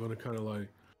 perfect. I'm gonna kind of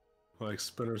like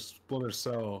Splinter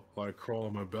Cell, like crawl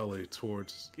on my belly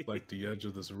towards like the edge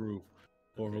of this roof,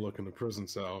 overlooking the prison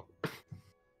cell.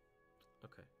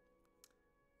 Okay.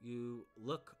 You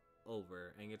look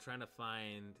over and you're trying to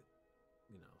find,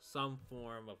 some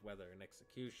form of whether an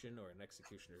execution or an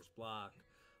executioner's block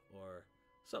or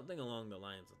something along the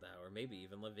lines of that, or maybe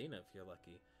even Lavina if you're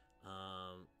lucky.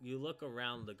 You look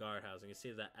around the guardhouse and you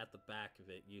see that at the back of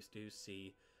it, you do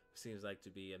see, seems like to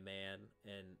be a man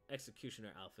in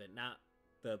executioner outfit, not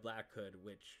the black hood,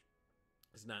 which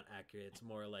is not accurate. It's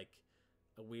more like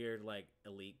a weird, like,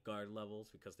 elite guard levels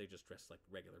because they just dress like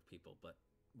regular people, but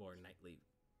more knightly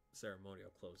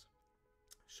ceremonial clothes.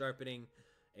 Sharpening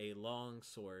a long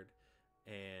sword,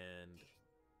 and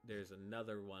there's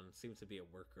another one, seems to be a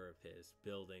worker of his,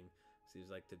 building, seems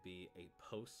like to be a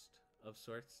post of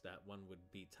sorts that one would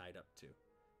be tied up to,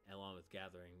 along with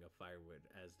gathering of firewood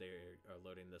as they are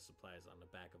loading the supplies on the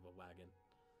back of a wagon.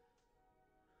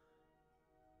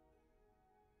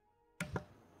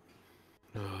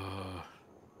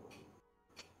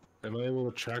 Am I able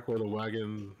to track where the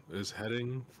wagon is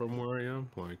heading from where I am,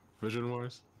 like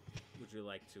vision-wise? Would you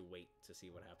like to wait to see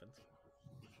what happens?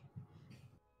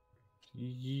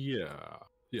 Yeah.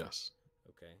 Yes.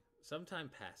 Okay. Some time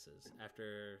passes.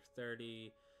 After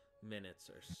 30 minutes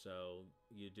or so,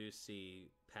 you do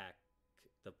see Pack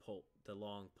the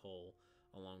long pole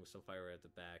along with some firewood at the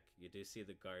back. You do see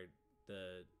the guard,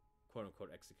 the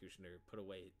quote-unquote executioner, put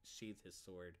away, sheath his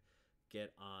sword,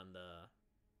 get on the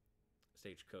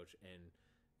stagecoach, and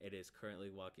it is currently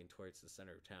walking towards the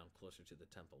center of town, closer to the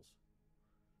temples.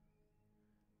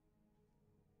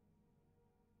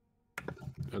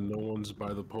 And no one's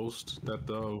by the post that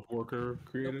the worker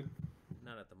created? Nope.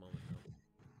 Not at the moment,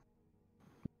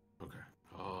 no. Okay.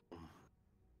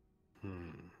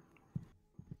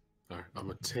 Alright, I'm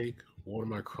gonna take one of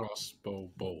my crossbow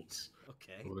bolts.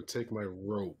 Okay. I'm gonna take my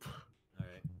rope.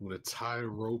 Alright. I'm gonna tie a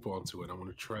rope onto it. I'm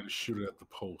gonna try to shoot it at the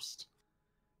post.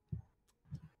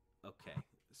 Okay.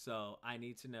 So I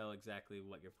need to know exactly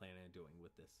what you're planning on doing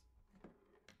with this.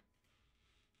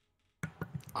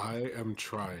 I am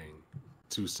trying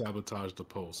to sabotage the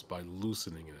post by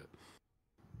loosening it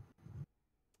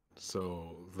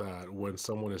so that when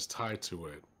someone is tied to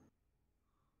it,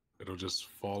 it'll just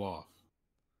fall off.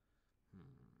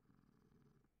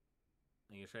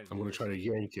 And you're trying to I'm going to try to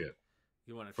yank it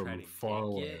You want to from try to far yank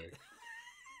away it?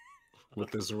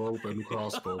 with this rope and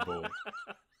crossbow bolt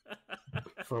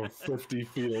from 50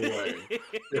 feet away.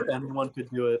 If anyone could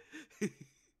do it.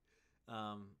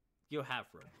 You have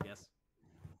rope, yes?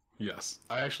 Yes,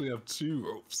 I actually have 2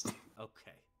 ropes.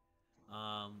 Okay.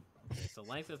 Okay, so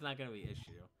length is not going to be an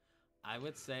issue. I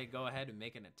would say go ahead and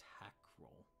make an attack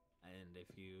roll. And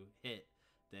if you hit,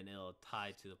 then it'll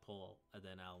tie to the pole. And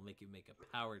then I'll make you make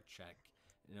a power check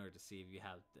in order to see if you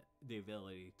have the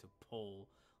ability to pull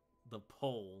the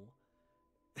pole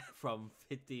from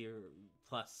 50 or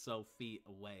plus so feet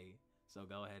away. So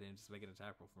go ahead and just make an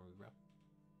attack roll for me, bro.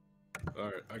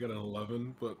 Alright, I got an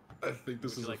 11, but I think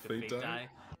this is Would you a like the fate die.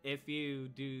 If you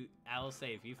do, I will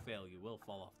say if you fail, you will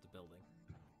fall off the building.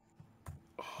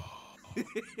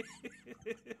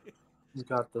 You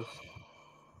got this.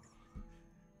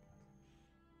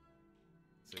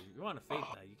 So if you want to fate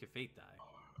die, you can fate die.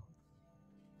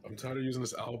 I'm tired of using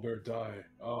this Albert die.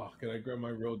 Oh, can I grab my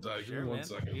real die? Sure, Give me one man.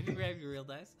 second. You can grab your real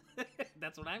dice.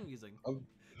 That's what I'm using.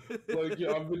 Like,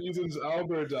 yeah, I've been using this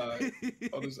Albert die.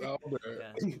 Oh, this Albert.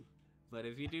 Yeah. But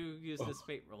if you do use this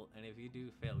fate roll, and if you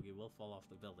do fail, you will fall off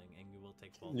the building, and you will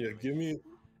take fall Yeah, damage. give me.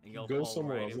 And you'll Go fall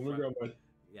somewhere right else. in Let me front. grab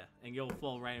Yeah, and you'll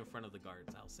fall right in front of the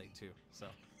guards, I'll say, too. So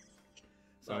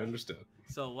I understand.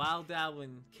 So while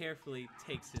Dalwin carefully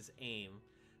takes his aim,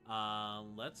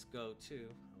 let's go to...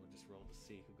 I will just roll to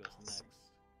see who goes next.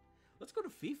 Let's go to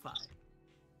Fifi.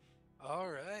 All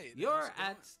right. You're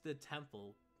at the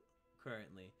temple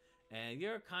currently, and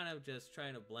you're kind of just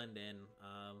trying to blend in.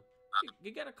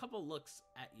 You get a couple looks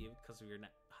at you because of your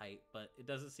height, but it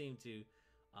doesn't seem to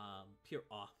peer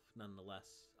off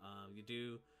nonetheless. You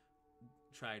do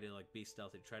try to be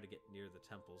stealthy, try to get near the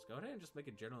temples. Go ahead and just make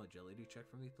a general agility check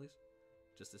for me, please,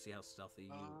 just to see how stealthy you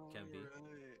can be.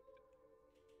 Right.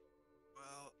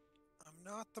 Well, I'm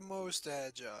not the most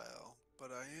agile,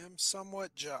 but I am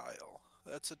somewhat gile.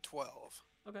 That's a 12.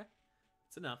 Okay,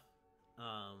 it's enough.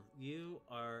 You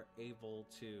are able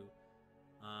to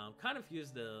kind of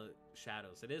use the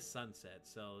shadows. It is sunset,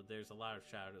 so there's a lot of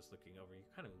shadows looking over you.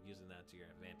 Kind of using that to your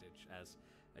advantage. As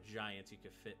a giant, you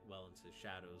could fit well into the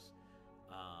shadows.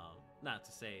 Not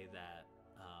to say that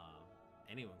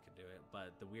anyone can do it,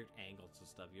 but the weird angles and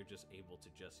stuff, you're just able to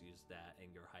just use that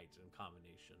and your height in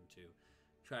combination to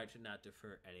try to not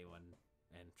defer anyone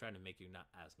and trying to make you not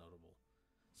as notable.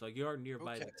 So you're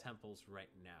nearby the temples right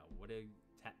now. What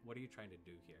are you trying to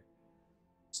do here?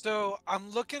 So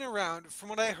I'm looking around. From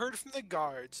what I heard from the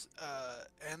guards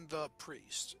and the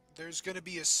priest, there's going to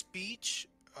be a speech.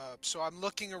 So I'm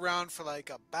looking around for a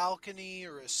balcony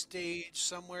or a stage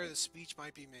somewhere the speech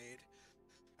might be made.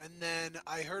 And then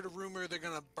I heard a rumor they're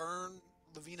going to burn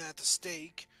Lavina at the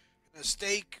stake. And a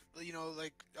stake,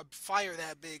 a fire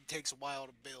that big takes a while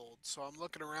to build. So I'm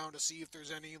looking around to see if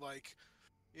there's any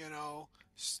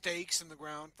stakes in the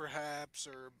ground perhaps,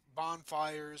 or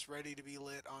bonfires ready to be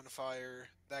lit on fire,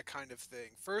 that kind of thing.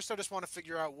 First, I just want to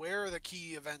figure out where are the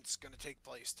key events going to take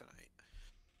place tonight.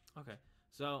 Okay,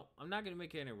 so I'm not going to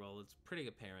make any roll. It's pretty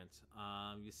apparent.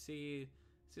 You see,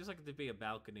 seems like to be a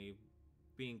balcony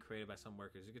being created by some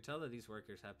workers. You can tell that these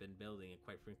workers have been building it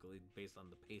quite frequently based on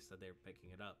the pace that they're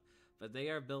picking it up. But they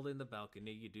are building the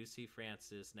balcony. You do see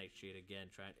Francis Nightshade again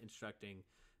instructing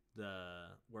the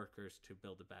workers to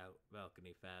build a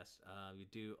balcony fast. You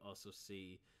do also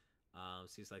see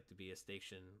seems like to be a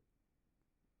station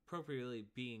appropriately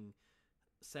being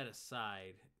set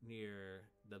aside near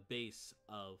the base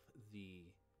of the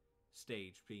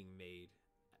stage being made.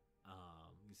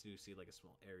 You do see a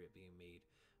small area being made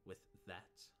with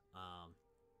that.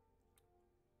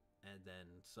 And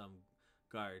then some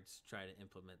guards try to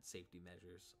implement safety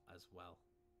measures as well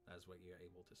as what you're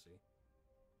able to see.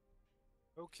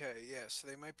 Okay, yeah, so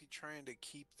they might be trying to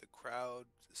keep the crowd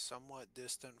somewhat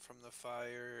distant from the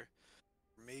fire.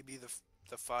 Maybe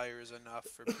the fire is enough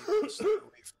for people to stay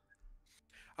away from it.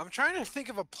 I'm trying to think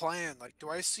of a plan. Do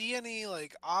I see any,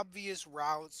 obvious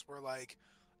routes where,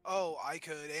 oh, I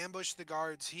could ambush the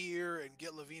guards here and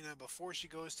get Lavina before she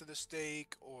goes to the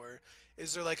stake? Or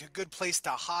is there, a good place to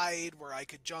hide where I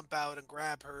could jump out and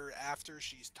grab her after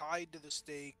she's tied to the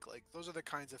stake? Those are the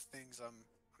kinds of things I'm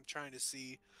trying to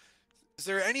see. Is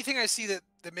there anything I see that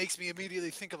makes me immediately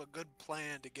think of a good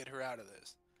plan to get her out of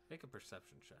this? Make a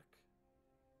perception check.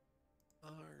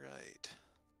 Alright.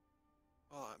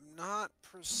 Well, I'm not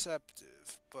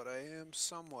perceptive, but I am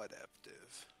somewhat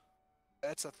aptive.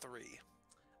 That's a 3.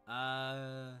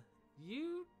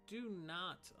 You do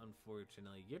not,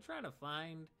 unfortunately. You're trying to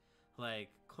find,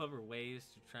 clever ways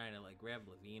to try to, grab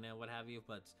Lavina, what have you,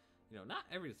 but, not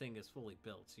everything is fully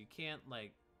built, so you can't,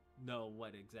 know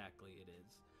what exactly it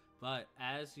is. But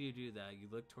as you do that, you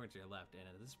look towards your left, and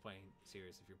at this point,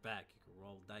 Sirius, if you're back, you can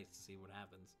roll dice to see what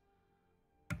happens.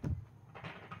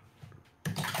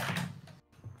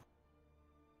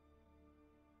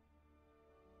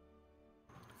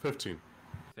 15.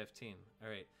 15. All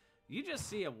right. You just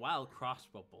see a wild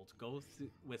crossbow bolt go through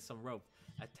with some rope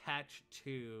attached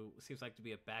to seems like to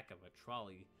be a back of a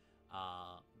trolley,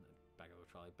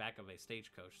 back of a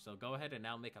stagecoach. So go ahead and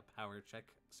now make a power check,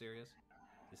 Sirius,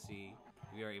 to see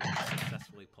if you are able to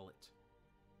successfully pull it.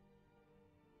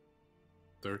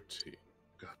 13.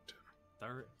 Goddamn.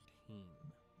 13.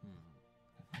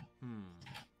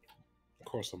 Of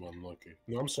course I'm unlucky.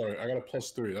 No, I'm sorry. I got a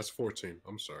 +3. That's 14.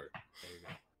 I'm sorry. There you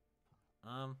go.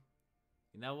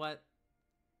 You know what?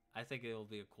 I think it will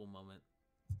be a cool moment,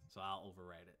 so I'll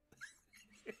override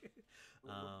it.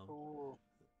 Cool.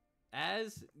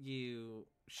 As you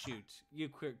shoot, you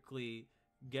quickly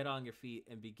get on your feet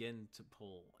and begin to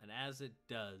pull. And as it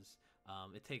does,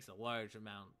 it takes a large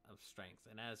amount of strength.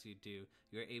 And as you do,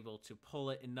 you're able to pull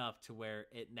it enough to where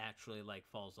it naturally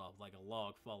falls off, like a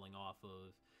log falling off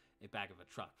of a back of a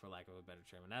truck, for lack of a better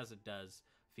term. And as it does,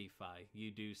 Fifi,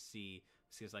 you do see,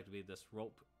 seems like to be this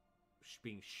rope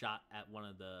being shot at one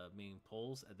of the main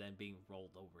poles and then being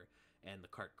rolled over and the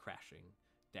cart crashing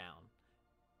down.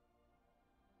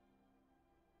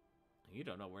 You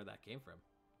don't know where that came from.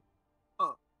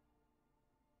 Huh.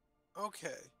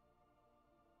 Okay.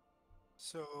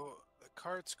 So the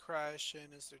cart's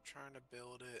crashing as they're trying to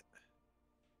build it.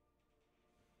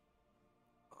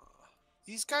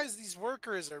 These guys, these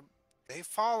workers they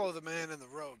follow the man in the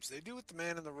robes. They do what the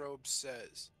man in the robes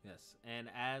says. Yes, and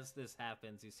as this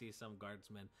happens, you see some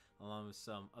guardsmen along with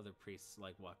some other priests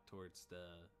like walk towards the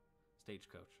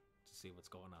stagecoach to see what's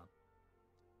going on.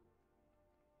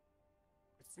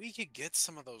 If we could get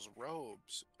some of those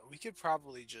robes, we could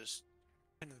probably just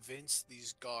convince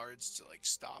these guards to like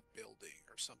stop building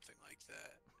or something like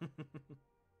that.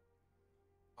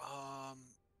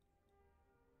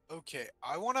 Okay,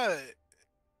 I want to,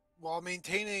 while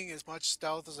maintaining as much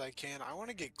stealth as I can, I want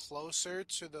to get closer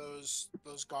to those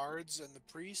guards and the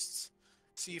priests,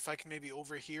 see if I can maybe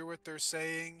overhear what they're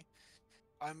saying.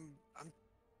 I'm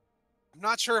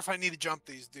not sure if I need to jump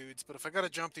these dudes, but if I gotta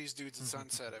jump these dudes at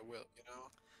sunset, I will. You know.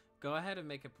 Go ahead and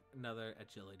make another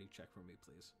agility check for me,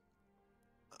 please.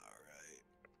 All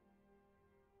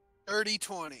right.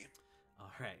 30-20.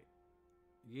 All right.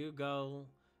 You go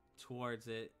towards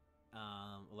it.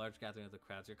 A large gathering of the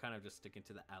crowds. You're kind of just sticking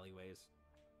to the alleyways.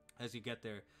 As you get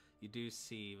there, you do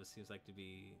see what seems like to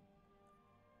be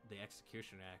the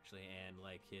executioner, actually, and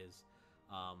like his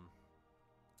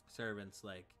servants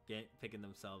like picking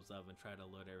themselves up and try to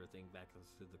load everything back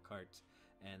into the carts.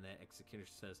 And the executioner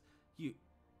says,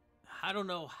 I don't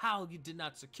know how you did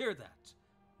not secure that.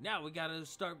 Now we gotta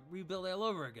start rebuilding all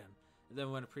over again. And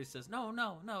then when a priest says, no,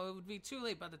 it would be too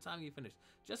late by the time you finish.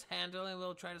 Just handle it and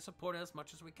we'll try to support it as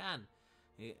much as we can.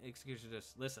 The executioner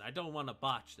just, listen, I don't want to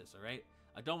botch this, all right?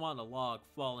 I don't want a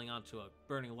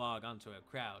burning log onto a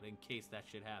crowd in case that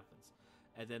shit happens.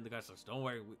 And then the guy says, don't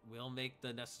worry, we'll make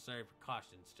the necessary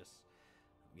precautions. Just,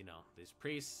 these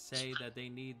priests say that they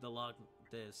need the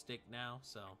stick now,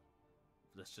 so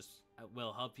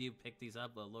we'll help you pick these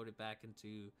up. We'll load it back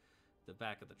into the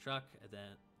back of the truck, and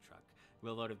then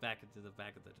we'll load it back into the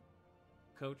back of the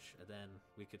coach, and then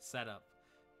we could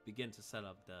begin to set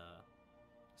up the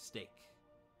stake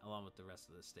along with the rest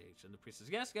of the stage. And the priest says,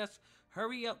 yes,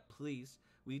 hurry up, please.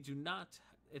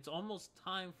 It's almost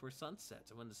time for sunset.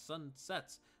 And when the sun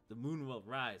sets, the moon will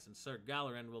rise, and Sir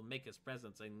Galaran will make his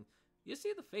presence. And you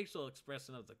see the facial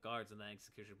expression of the guards and the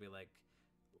executioner be like,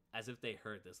 as if they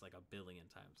heard this like a billion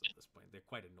times at this point. They're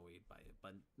quite annoyed by it,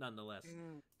 but nonetheless,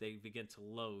 they begin to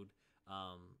load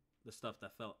the stuff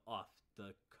that fell off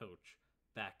the coach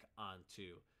back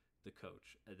onto the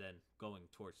coach, and then going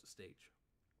towards the stage.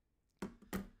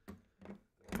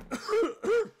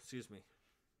 Excuse me.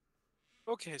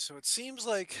 Okay, so it seems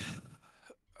like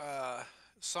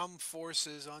some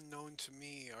forces unknown to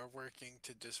me are working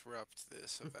to disrupt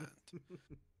this event.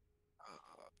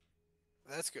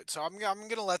 That's good. So I'm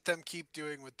gonna let them keep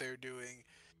doing what they're doing.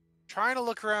 Trying to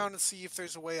look around and see if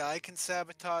there's a way I can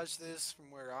sabotage this from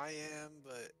where I am,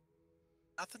 but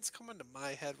nothing's coming to my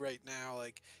head right now.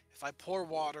 Like, if I pour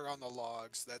water on the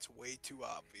logs, that's way too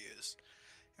obvious.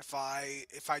 If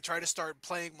I try to start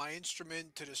playing my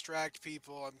instrument to distract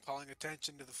people, I'm calling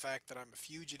attention to the fact that I'm a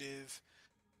fugitive.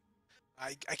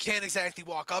 I can't exactly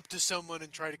walk up to someone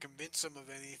and try to convince them of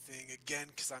anything, again,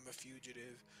 because I'm a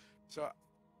fugitive. So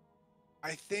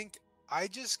I think I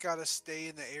just gotta stay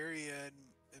in the area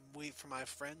and wait for my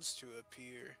friends to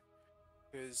appear.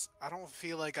 Because I don't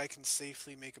feel like I can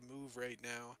safely make a move right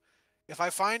now. If I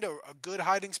find a good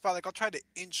hiding spot, like I'll try to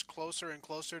inch closer and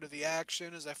closer to the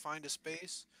action as I find a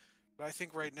space. But I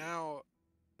think right now,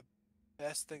 the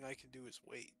best thing I can do is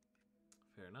wait.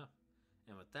 Fair enough.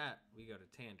 And with that, we go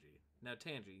to Tangy. Now,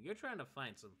 Tangy, you're trying to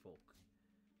find some folk.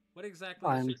 What exactly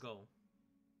is your goal?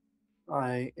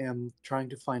 I am trying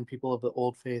to find people of the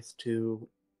old faith to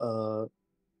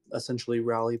essentially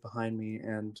rally behind me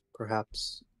and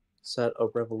perhaps set a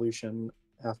revolution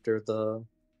after the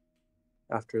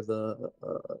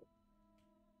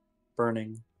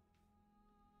burning.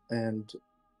 And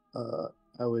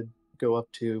I would go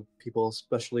up to people,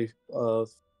 especially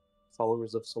of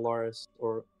followers of Solaris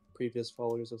or previous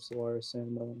followers of Solaris,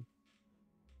 and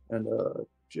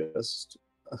just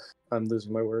I'm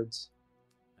losing my words.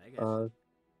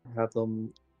 Have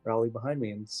them rally behind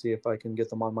me and see if I can get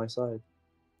them on my side.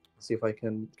 See if I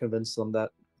can convince them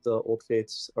that the old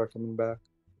faiths are coming back.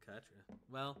 Gotcha.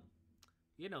 Well,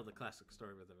 you know the classic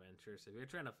story with adventures. If you're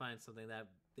trying to find something that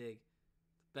big,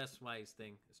 the best wise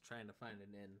thing is trying to find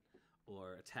an inn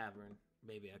or a tavern,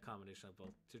 maybe a combination of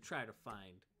both, to try to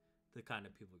find the kind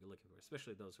of people you're looking for,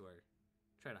 especially those who are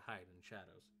trying to hide in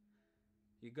shadows.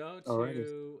 You go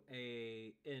to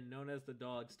a inn known as the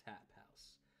Dog's Tap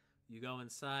House. You go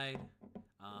inside.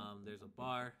 There's a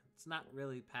bar. It's not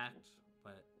really packed,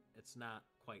 but it's not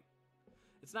quite.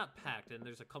 It's not packed, and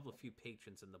there's a couple of few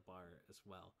patrons in the bar as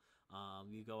well.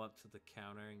 You go up to the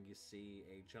counter and you see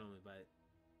a gentleman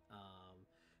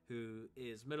who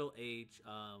is middle aged,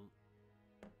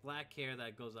 black hair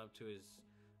that goes up to his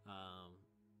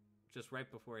just right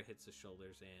before it hits his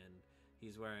shoulders, and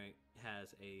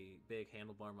has a big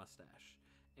handlebar mustache,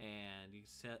 and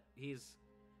he's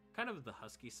kind of the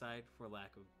husky side for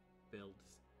lack of build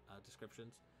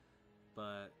descriptions,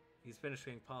 but he's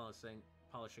finishing polishing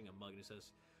a mug, and he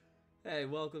says, "Hey,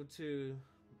 welcome to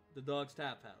the Dog's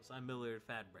Tap House. I'm Millard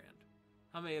Fadbrand.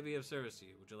 How may I be of service to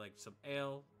you? Would you like some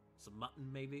ale, some mutton,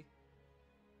 maybe?"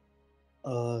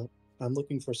 I'm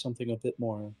looking for something a bit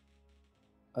more.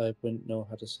 I wouldn't know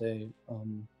how to say.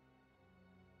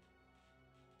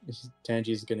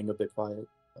 Tanji's getting a bit quiet,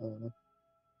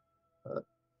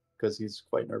 because he's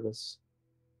quite nervous.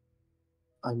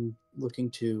 I'm looking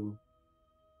to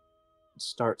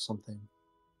start something.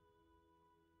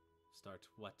 Start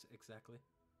what exactly?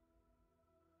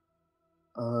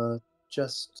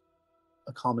 Just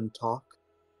a common talk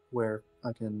where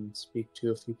I can speak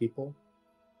to a few people.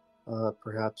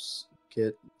 Perhaps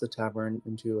get the tavern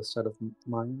into a set of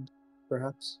mind,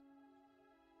 perhaps.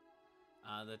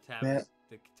 The tavern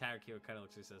keeper kind of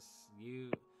looks and says,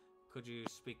 could you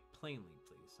speak plainly,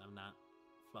 please? I'm not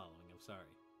following. I'm sorry.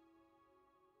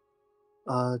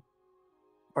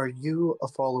 Are you a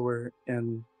follower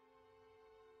in...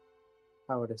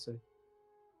 How would I say?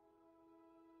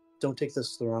 Don't take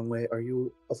this the wrong way. Are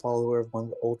you a follower of one of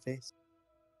the old faiths?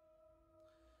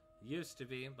 Used to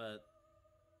be, but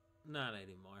not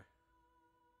anymore.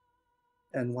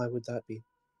 And why would that be?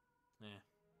 Yeah.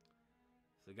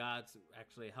 The gods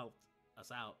actually helped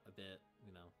us out a bit.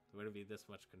 There wouldn't be this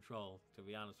much control, to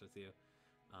be honest with you.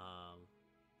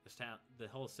 This town, the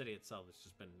whole city itself has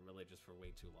just been religious for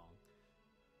way too long.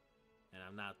 And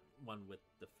I'm not one with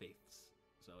the faiths.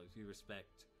 So if you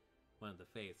respect one of the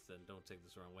faiths, then don't take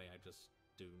this the wrong way. I just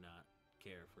do not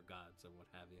care for gods and what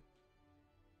have you.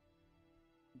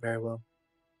 Very well.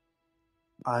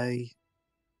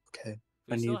 Okay.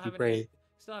 But I need to be brave.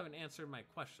 Still haven't answered my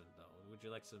question, though. Would you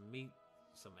like some meat,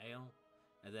 some ale?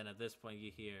 And then at this point,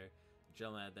 you hear a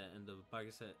gentleman at the end of the bar.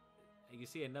 You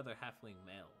see another halfling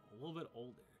male, a little bit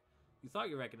older. You thought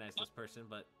you recognized this person,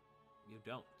 but you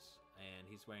don't. And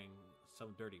he's wearing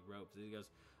some dirty robes. And he goes,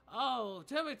 "Oh,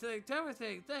 Timothy,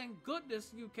 thank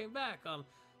goodness you came back.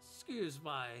 Excuse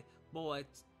my boy,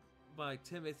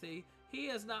 Timothy. He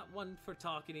is not one for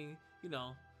talking,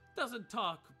 doesn't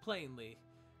talk plainly.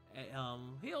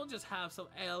 He'll just have some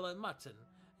ale and mutton.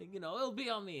 It'll be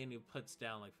on me." And he puts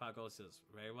down like 5 gold. Says,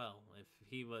 "Very well.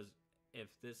 If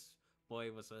this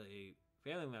boy was a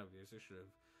family member of yours, you should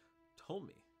have told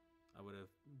me. It would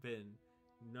have been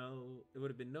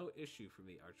no issue for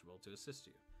me, Archibald, to assist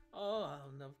you." "Oh,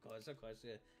 no, of course,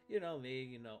 yeah. You know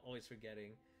me, always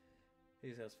forgetting."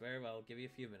 He says, "Very well, I'll give you a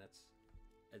few minutes."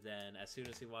 And then as soon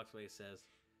as he walks away, he says,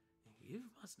 "You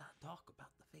must not talk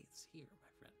about the faiths here, my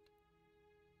friend."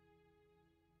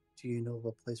 Do you know of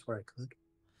a place where I could?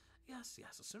 Yes.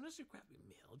 As soon as you grab your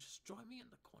meal, just join me in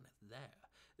the corner there.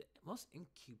 Most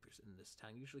innkeepers in this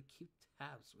town usually keep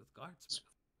tabs with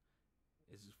guardsmen.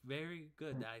 It's very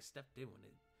good that I stepped in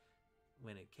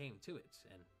when it came to it,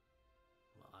 and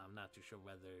well, I'm not too sure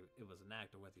whether it was an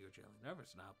act or whether you were genuinely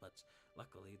nervous or not. But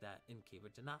luckily, that innkeeper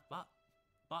did not bought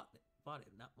it.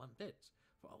 Not one bit.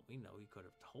 For all we know, he could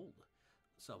have told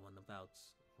someone about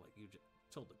what you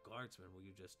told the guardsman what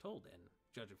you just told, and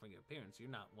judging from your appearance, you're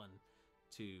not one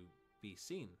to be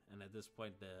seen. And at this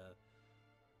point, the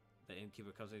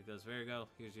innkeeper comes in and goes, "There you go.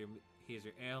 Here's your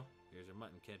ale. Here's your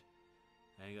mutton, kid."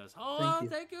 And he goes, "Oh,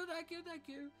 thank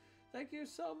you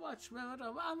so much, man.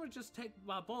 I'm gonna just take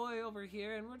my boy over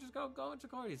here, and we're just gonna go into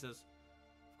court." He says,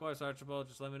 "Of course, Archibald.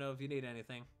 Just let me know if you need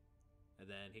anything." And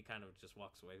then he kind of just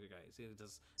walks away. He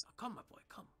says, "Oh, come, my boy,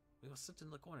 come. We will sit in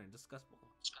the corner and discuss more."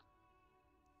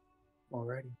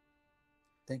 Alrighty.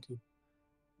 Thank you.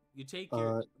 You take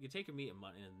your meat and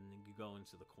mutton, and then you go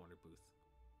into the corner booth.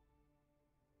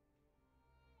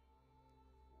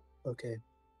 Okay.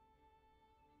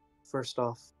 First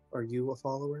off, are you a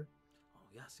follower? Oh,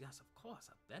 yes, of course.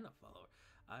 I've been a follower.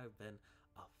 I've been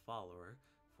a follower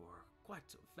for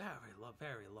quite a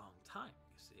very long time,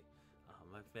 you see.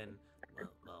 I've been,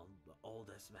 the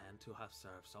oldest man to have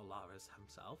served Solaris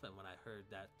himself, and when I heard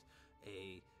that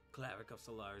a cleric of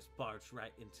Solaris barged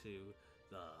right into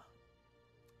the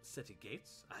city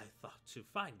gates, I thought to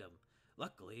find him.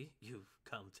 Luckily, you've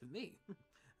come to me.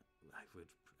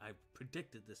 I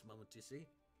predicted this moment, you see.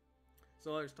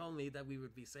 Solaris told me that we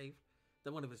would be safe,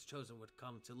 that one of his chosen would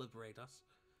come to liberate us.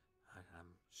 I'm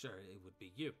sure it would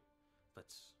be you.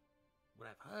 But what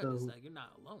I've heard is So- that you're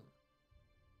not alone.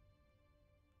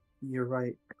 You're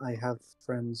right. I have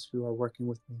friends who are working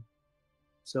with me.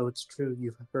 So it's true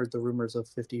you've heard the rumors of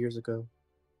 50 years ago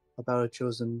about a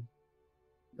chosen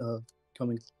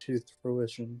coming to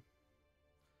fruition.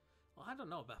 Well, I don't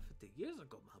know about 50 years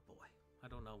ago, my boy. I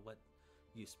don't know what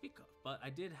you speak of, but I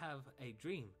did have a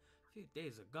dream a few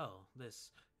days ago.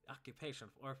 This occupation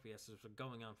of Orpheus has been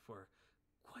going on for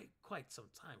quite some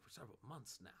time, for several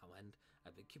months now, and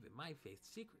I've been keeping my faith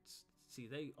secrets. See,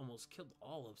 they almost killed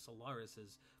all of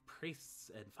Solaris's priests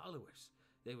and followers.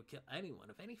 They would kill anyone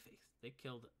of any faith. They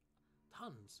killed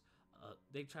tons.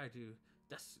 They tried to.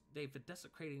 They've been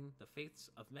desecrating the faiths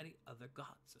of many other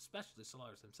gods, especially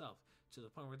Solaris himself, to the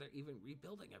point where they're even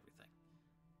rebuilding everything.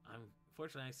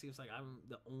 Fortunately, it seems like I'm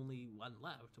the only one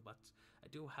left, but I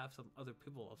do have some other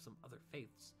people of some other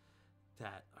faiths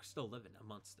that are still living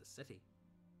amongst the city.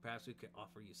 Perhaps we could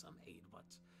offer you some aid,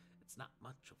 but it's not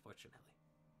much, unfortunately.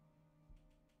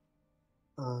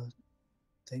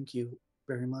 Thank you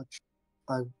very much.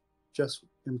 I just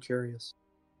am curious.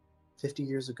 50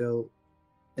 years ago,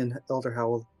 in Elder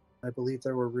Howl, I believe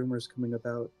there were rumors coming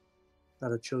about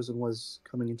that a chosen was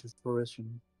coming into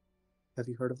fruition. Have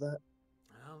you heard of that?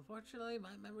 Unfortunately,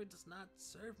 my memory does not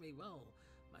serve me well,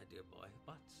 my dear boy.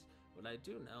 But what I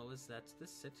do know is that this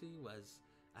city was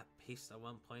at peace at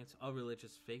one point. All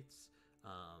religious faiths,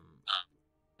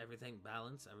 everything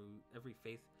balanced, every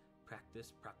faith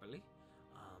practiced properly.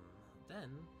 Then,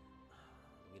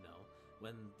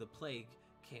 when the plague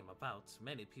came about,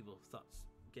 many people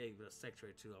gave a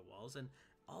sanctuary to our walls, and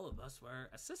all of us were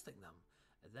assisting them.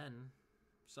 And then,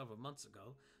 several months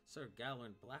ago, Sir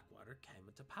Gowland Blackwater came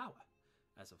into power.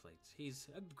 As of late, he's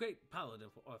a great paladin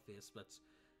for Orpheus, but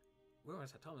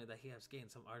rumors have told me that he has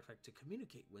gained some artifact to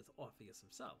communicate with Orpheus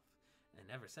himself. And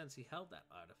ever since he held that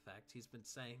artifact, he's been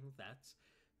saying that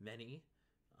many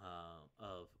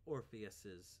of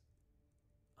Orpheus's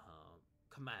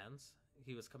commands,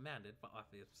 he was commanded by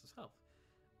Orpheus himself.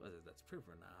 Whether that's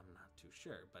proven or not, I'm not too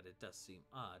sure, but it does seem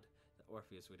odd that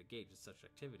Orpheus would engage in such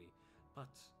activity.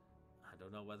 But I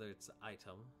don't know whether it's the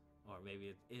item, or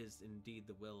maybe it is indeed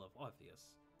the will of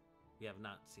Orpheus. We have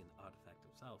not seen the artifact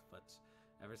himself, but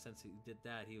ever since he did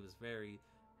that, he was very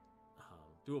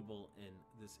doable in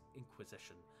this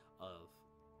inquisition of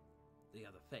the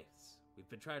other faiths. We've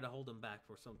been trying to hold him back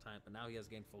for some time, but now he has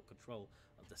gained full control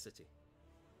of the city.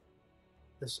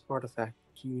 This artifact,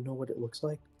 do you know what it looks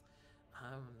like?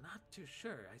 I'm not too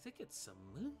sure. I think it's a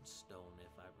moonstone,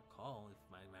 if I recall, if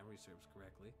my memory serves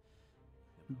correctly.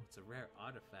 It's a rare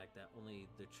artifact that only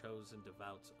the chosen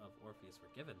devout of Orpheus were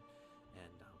given,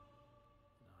 and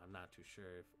I'm not too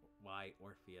sure why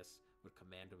Orpheus would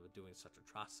command him of doing such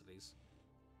atrocities.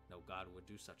 No god would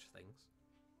do such things.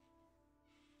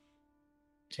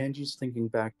 Tanji's thinking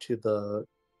back to the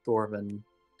Dwarven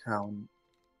town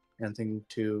and thinking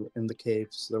to in the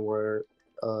caves there were,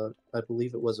 I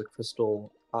believe it was a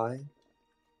crystal eye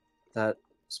that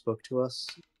spoke to us,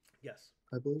 Yes.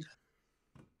 I believe.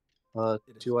 It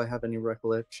is. Do I have any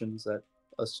recollections that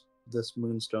this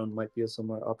moonstone might be a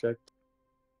similar object,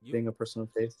 being a person of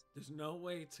faith? There's no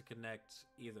way to connect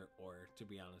either or, to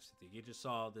be honest with you. You just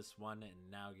saw this one, and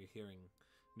now you're hearing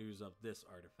news of this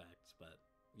artifact, but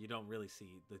you don't really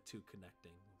see the two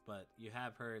connecting. But you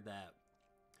have heard that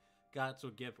gods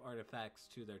will give artifacts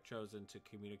to their chosen to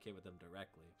communicate with them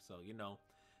directly. So,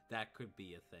 that could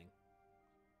be a thing.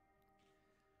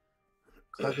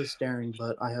 I was staring,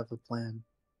 but I have a plan.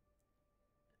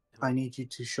 I need you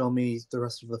to show me the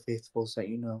rest of the faithfuls that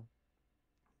you know.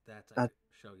 That I could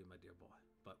show you, my dear boy.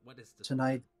 But what is this?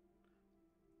 Tonight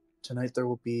there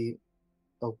will be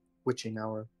a witching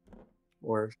hour,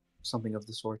 or something of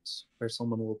the sorts, where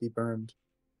someone will be burned.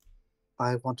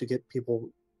 I want to get people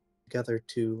together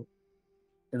to,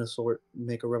 in a sort,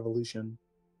 make a revolution,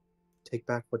 take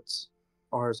back what's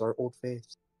ours, our old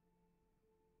faith.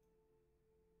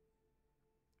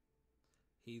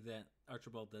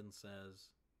 Archibald then says,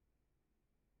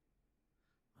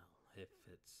 well, if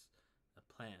it's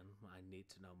a plan, I need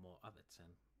to know more of it. And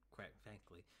quite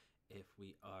frankly, if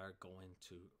we are going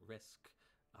to risk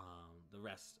the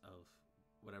rest of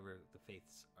whatever the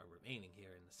faiths are remaining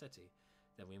here in the city,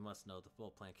 then we must know the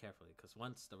full plan carefully. Because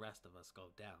once the rest of us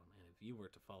go down, and if you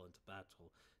were to fall into battle,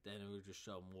 then it would just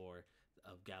show more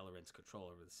of Galarin's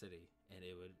control over the city, and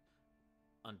it would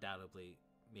undoubtedly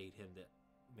made him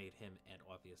and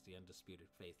Orpheus the undisputed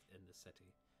faith in the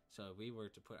city. So if we were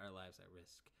to put our lives at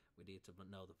risk, we need to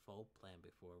know the full plan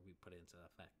before we put it into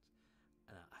effect.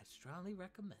 I strongly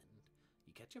recommend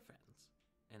you get your friends,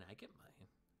 and I get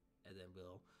mine, and then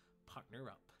we'll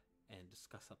partner up and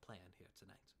discuss a plan here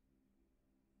tonight.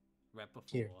 right before.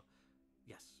 Here.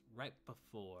 Yes, right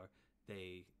before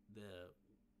the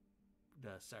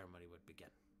ceremony would begin.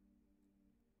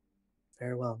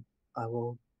 Very well. I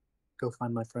will go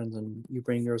find my friends, and you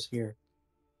bring yours here,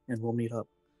 and we'll meet up.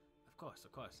 Of course,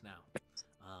 of course. Now,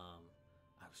 I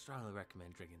would strongly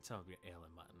recommend drinking some of your ale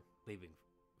and mutton. Leaving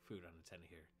food unattended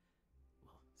here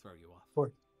will throw you off. Of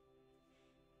course.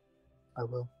 I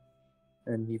will.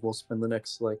 And he will spend the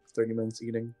next, 30 minutes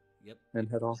eating Yep. and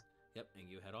head off. Yep, and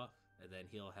you head off, and then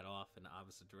he'll head off in the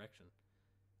opposite direction.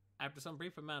 After some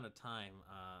brief amount of time,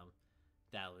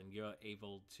 Dallin, you're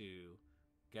able to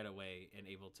get away and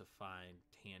able to find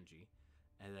Tangi,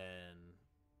 and then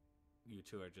you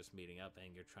two are just meeting up,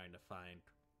 and you're trying to find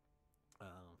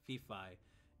Fifi,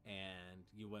 and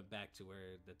you went back to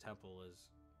where the temple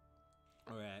is,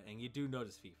 and you do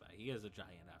notice Fifi. He is a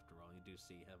giant after all. You do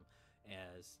see him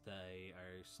as they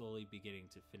are slowly beginning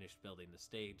to finish building the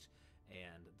stage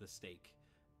and the stake,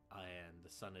 and the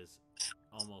sun is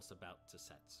almost about to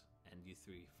set, and you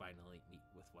three finally meet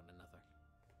with one another.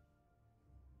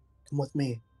 Come with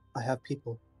me. I have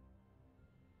people.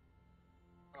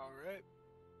 All right.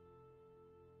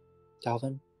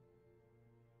 Dalvin?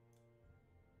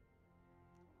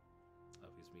 Oh,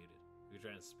 he's muted. If you're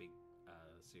trying to speak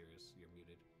serious, you're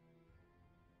muted.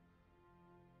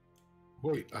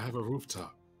 Wait, I have a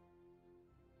rooftop.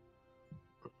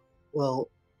 Well,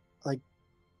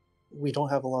 we don't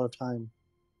have a lot of time.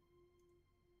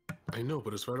 I know,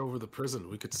 but it's right over the prison.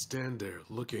 We could stand there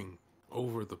looking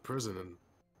over the prison and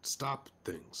stop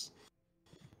things.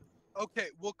 Okay,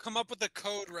 we'll come up with a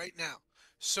code right now.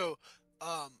 So,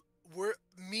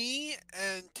 me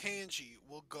and Tangi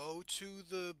will go to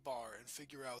the bar and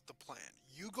figure out the plan.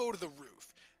 You go to the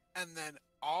roof, and then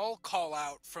I'll call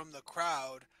out from the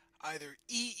crowd either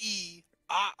EE,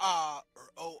 or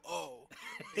OO,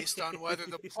 based on whether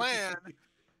the plan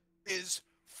is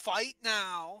fight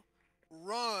now,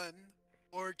 run,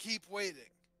 or keep waiting.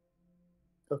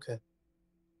 Okay.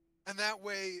 And that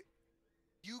way,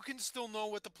 you can still know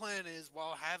what the plan is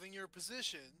while having your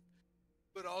position,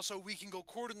 but also we can go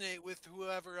coordinate with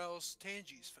whoever else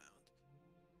Tangi's found.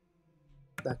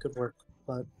 That could work,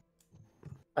 but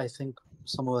I think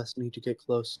some of us need to get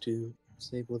close to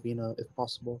save Lavina if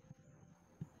possible.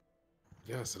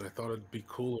 Yes, and I thought it'd be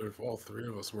cooler if all three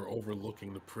of us were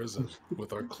overlooking the prison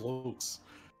with our cloaks.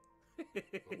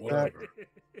 But whatever.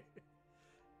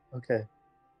 Okay.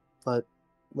 But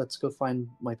let's go find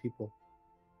my people.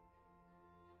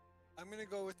 I'm gonna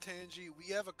go with Tangi.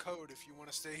 We have a code if you want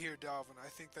to stay here, Dalvin. I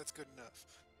think that's good enough.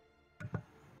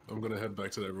 I'm gonna head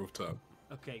back to that rooftop.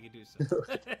 Okay, you do so.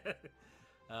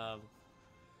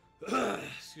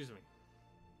 Excuse me.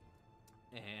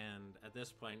 And at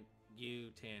this point,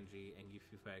 you, Tangi, and you,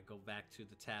 Fifi, go back to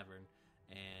the tavern.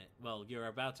 And, well, you're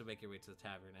about to make your way to the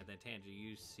tavern. And then, Tangi,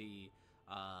 you see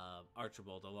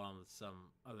Archibald along with some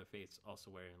other fates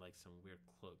also wearing, some weird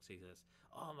cloaks. He says,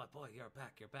 "Oh, my boy, you're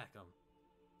back.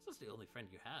 This is the only friend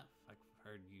you have. I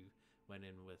heard you went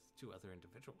in with 2 other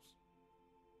individuals."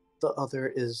 The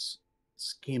other is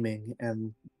scheming,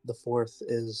 and the fourth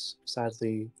is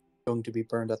sadly going to be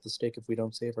burned at the stake if we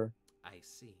don't save her. I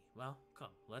see. Well,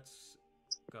 come. Let's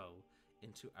go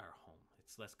into our home.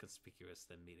 It's less conspicuous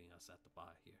than meeting us at the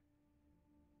bar here.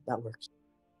 That works.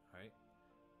 All right.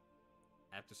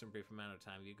 After some brief amount of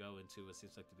time, you go into what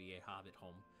seems like to be a hobbit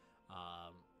home.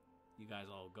 You guys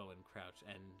all go and crouch.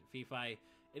 And Fifi,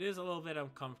 it is a little bit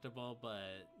uncomfortable,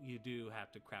 but you do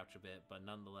have to crouch a bit. But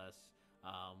nonetheless,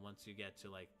 once you get to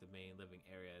the main living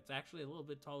area, it's actually a little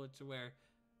bit taller to where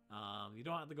you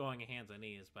don't have to go on your hands and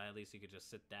knees, but at least you could just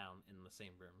sit down in the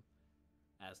same room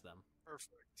as them.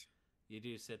 Perfect. You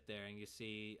do sit there and you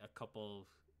see a couple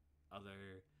of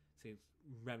other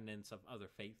remnants of other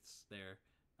faiths there,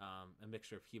 a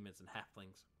mixture of humans and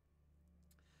halflings.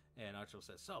 And Archibald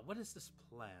says, "So, what is this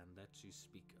plan that you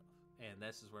speak of?" And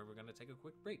this is where we're going to take a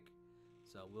quick break.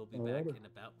 So we'll be back in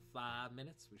about 5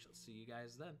 minutes. We shall see you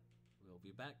guys then. We'll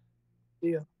be back.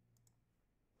 See ya.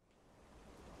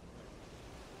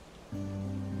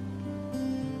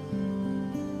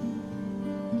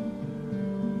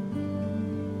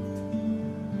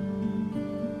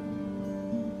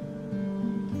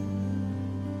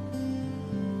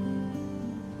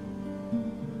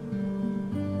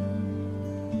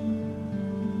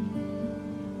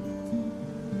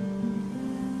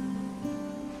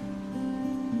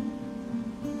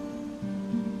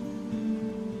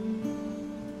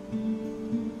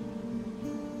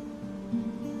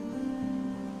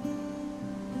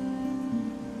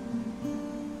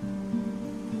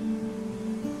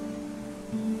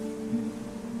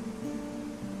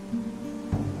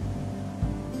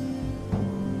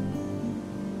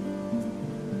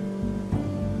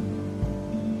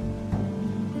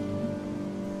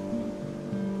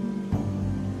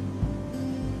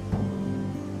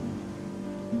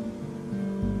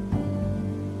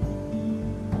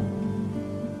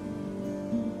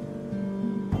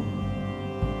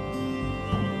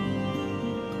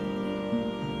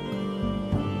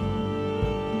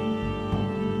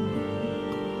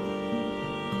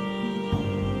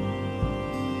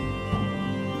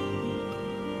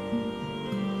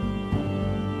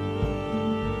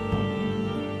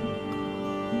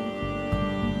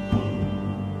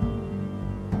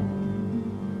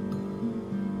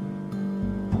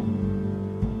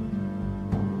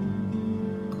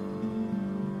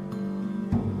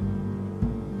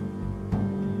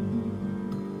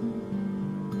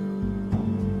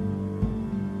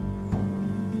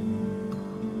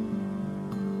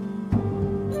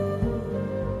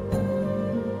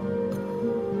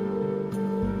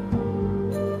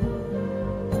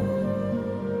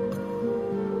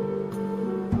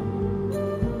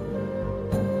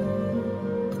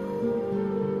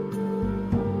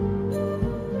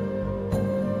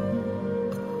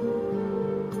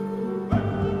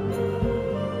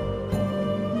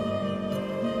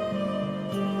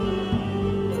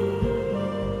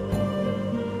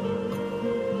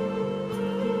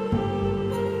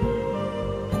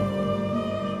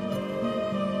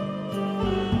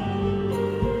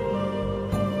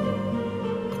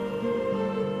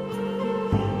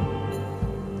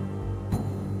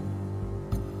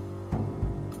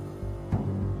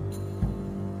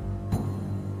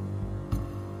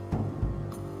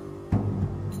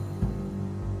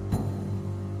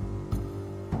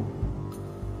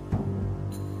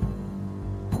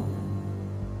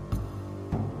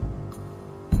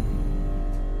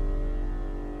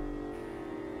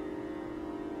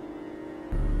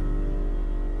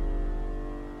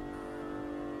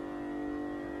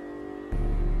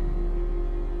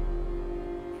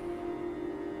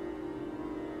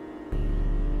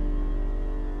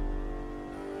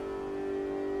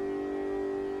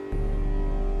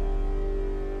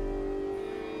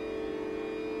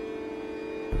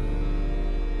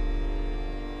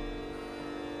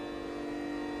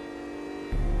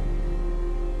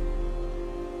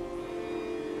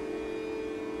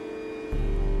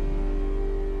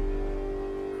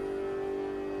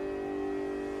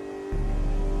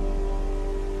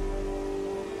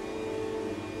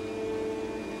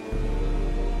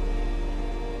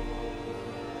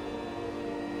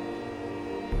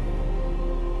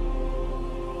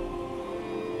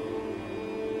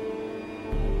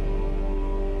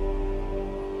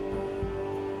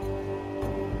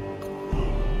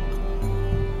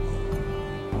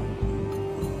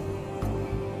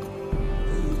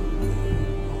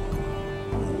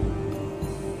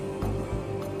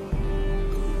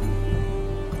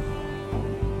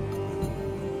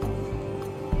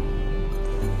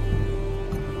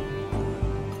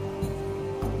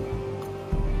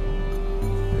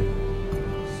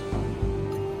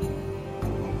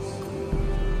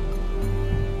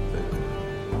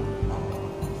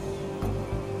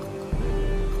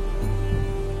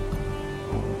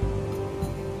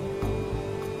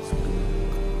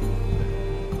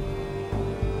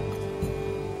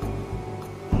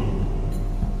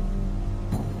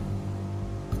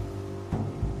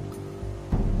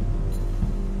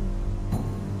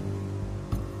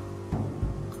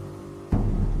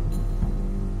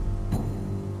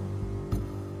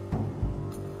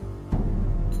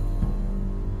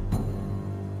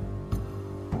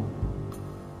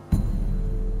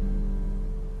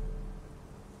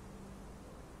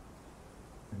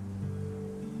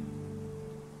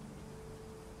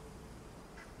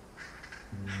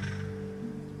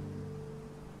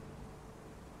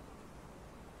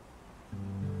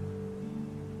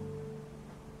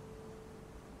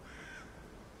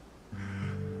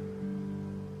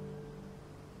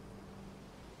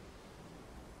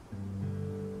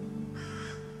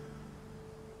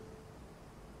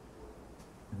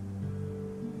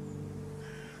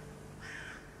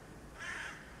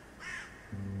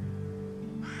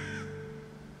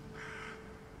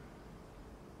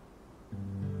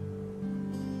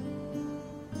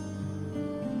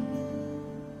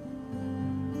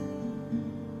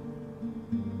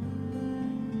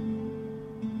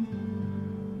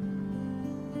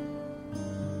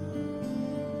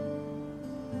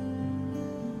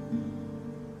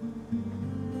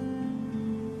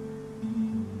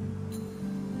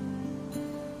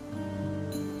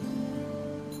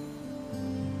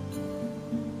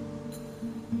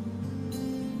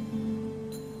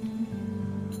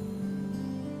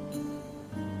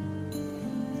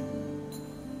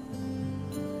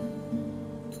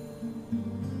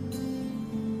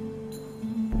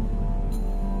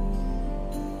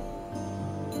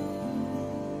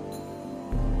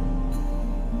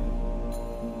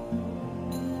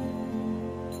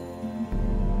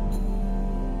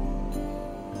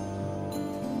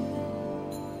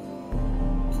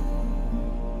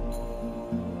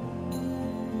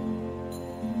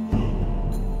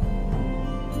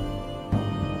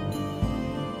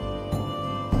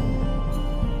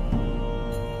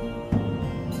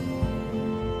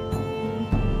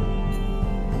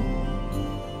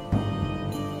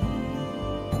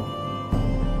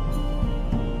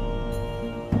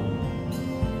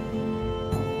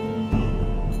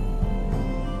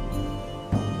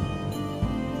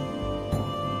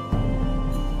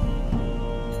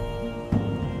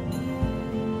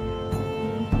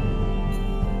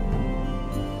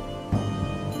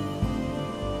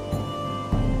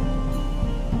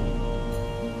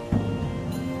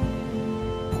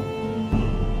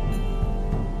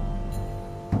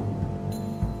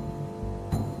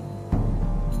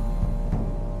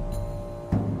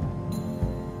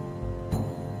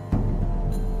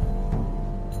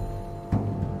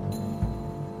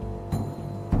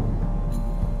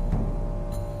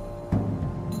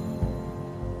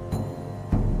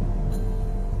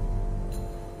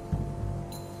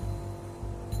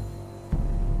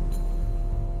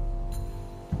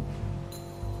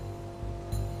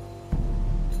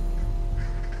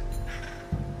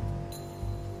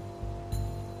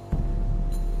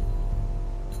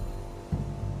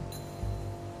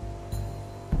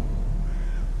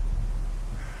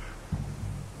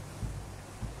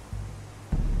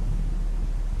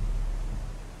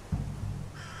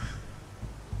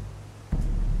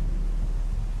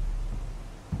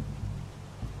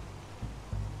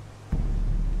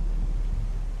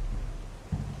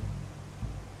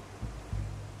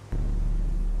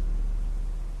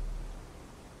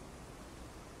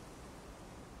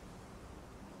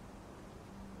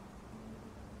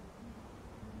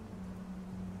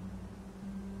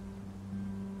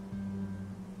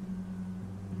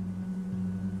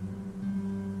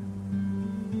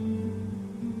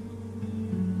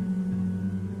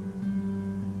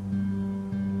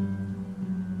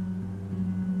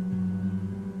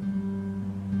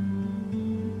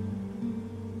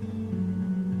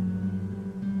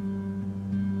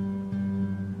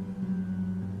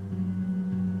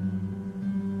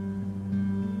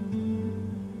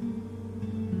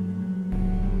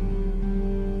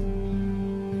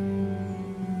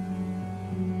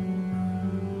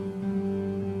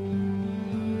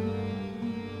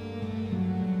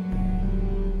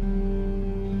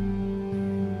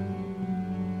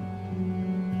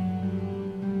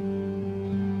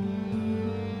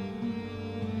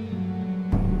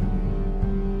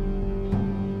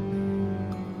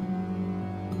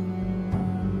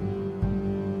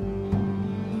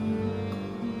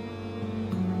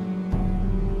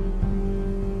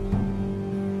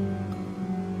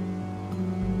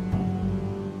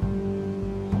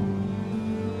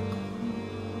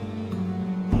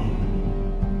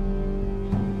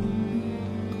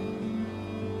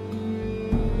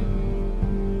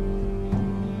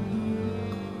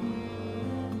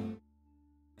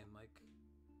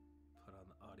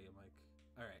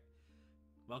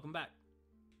 Welcome back.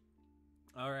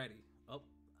 Alrighty. Oh,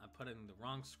 I'm putting the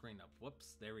wrong screen up.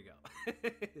 Whoops. There we go.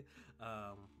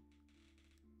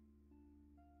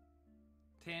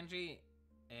 Tangi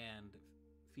and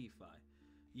Fifi,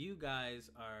 you guys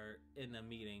are in a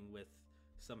meeting with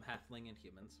some halfling and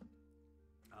humans.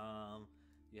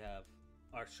 You have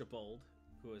Archibald,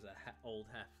 who is a old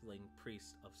halfling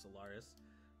priest of Solaris.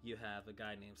 you have a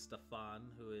guy named Stefan,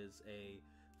 who is a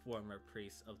former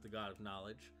priest of the god of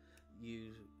knowledge.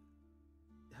 You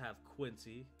have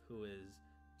Quincy, who is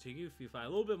to you Fifi a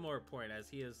little bit more important, as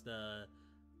he is the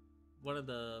one of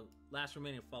the last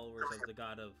remaining followers of the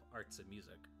god of arts and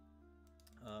music.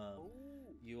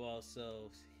 You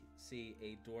also see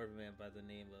a dwarven by the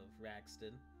name of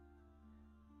Raxton,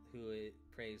 who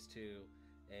prays to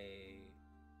a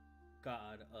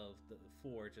god of the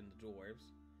forge and the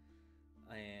dwarves.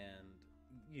 And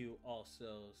you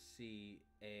also see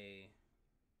a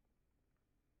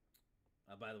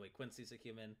by the way, Quincy's a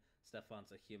human,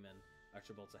 Stefan's a human,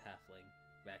 Archibald's a halfling,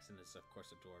 Raxton is of course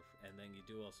a dwarf, and then you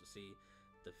do also see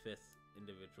the fifth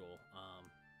individual. I'm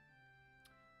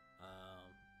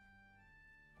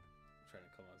trying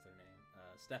to come up with their name.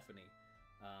 Stephanie,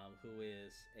 who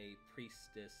is a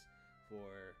priestess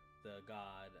for the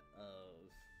god of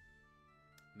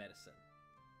medicine.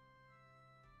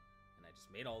 And I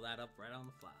just made all that up right on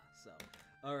the fly. So,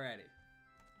 alrighty.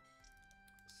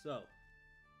 So,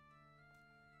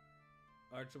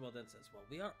 Archibald then says, well,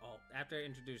 we are all, after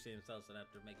introducing themselves and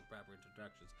after making proper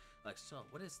introductions, like, so,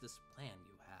 what is this plan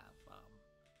you have?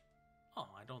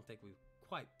 I don't think we've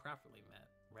quite properly met,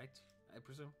 right? I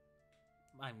presume?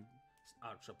 I'm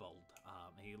Archibald.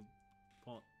 He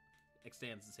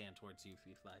extends his hand towards you,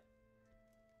 Fifi.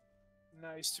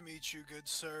 Nice to meet you, good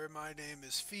sir. My name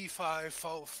is Fee-Fi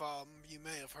Fo-Fum. You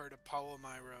may have heard a poem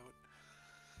I wrote.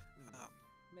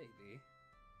 Maybe.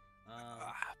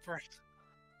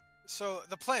 So,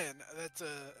 the plan, that's an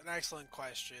excellent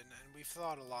question, and we've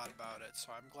thought a lot about it,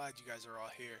 so I'm glad you guys are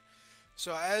all here.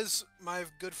 So, as my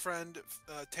good friend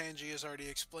Tangi has already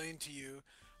explained to you,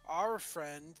 our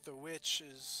friend, the witch,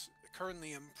 is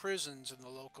currently imprisoned in the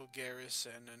local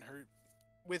garrison, and her,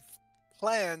 with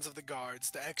plans of the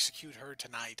guards to execute her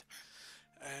tonight,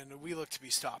 and we look to be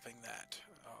stopping that.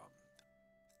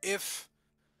 If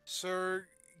Sir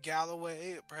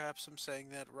Galloway, perhaps I'm saying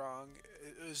that wrong,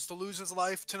 is to lose his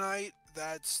life tonight,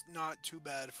 that's not too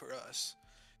bad for us.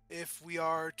 If we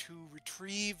are to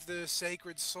retrieve the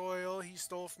sacred soil he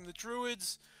stole from the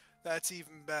druids, that's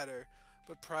even better.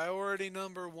 But priority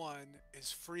number one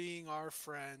is freeing our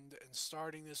friend and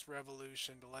starting this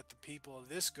revolution to let the people of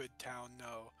this good town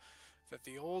know that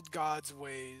the old god's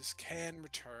ways can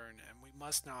return, and we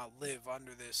must not live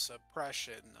under this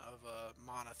oppression of a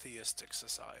monotheistic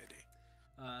society.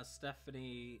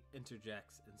 Stephanie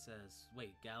interjects and says,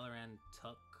 wait, Galaran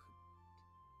took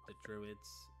the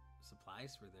druids'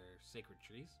 supplies for their sacred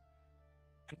trees?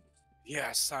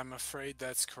 Yes, I'm afraid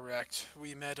that's correct.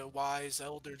 We met a wise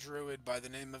elder druid by the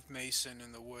name of Mason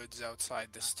in the woods outside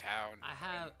this town. I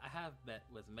have met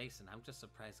with Mason. I'm just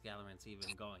surprised Galaran's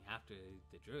even going after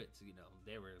the druids. You know,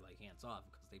 they were like hands off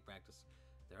because they practice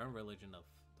their own religion of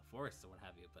the forest and what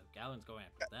have you. But if Galaran's going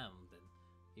after them, then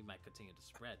he might continue to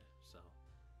spread. So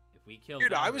if we kill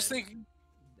Dude, Galaran, I was thinking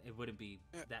it wouldn't be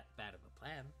that bad of a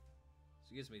plan.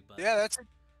 Excuse me, but yeah,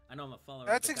 I know I'm a follower.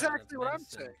 that's of the god exactly of what I'm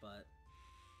medicine, saying. But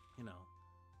you know,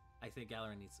 I think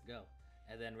Galaran needs to go.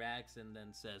 And then Raxton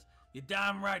then says, you're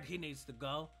damn right he needs to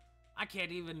go. I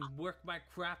can't even work my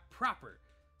craft proper.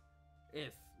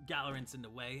 If Galaran's in the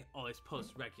way, always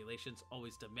post regulations,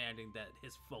 always demanding that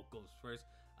his folk goes first.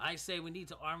 I say we need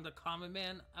to arm the common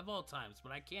man of all times,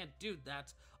 but I can't do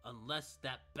that unless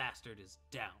that bastard is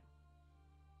down.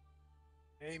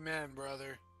 Amen,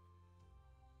 brother.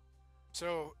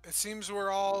 So, it seems we're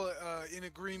all in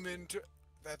agreement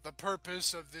that the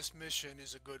purpose of this mission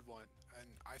is a good one, and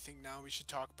I think now we should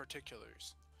talk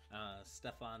particulars.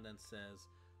 Stefan then says,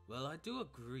 well, I do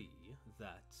agree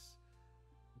that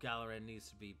Galaran needs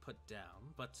to be put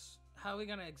down, but how are we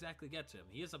going to exactly get to him?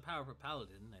 He is a powerful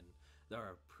paladin, and there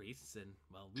are priests, and,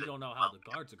 well, we don't know how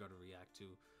the guards are going to react to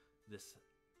this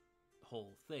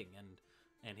whole thing,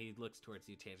 and he looks towards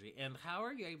you, Tangi. And how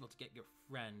are you able to get your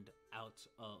friend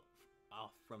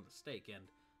off from the stake, and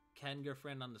can your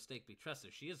friend on the stake be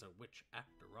trusted? She is a witch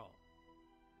after all.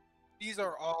 These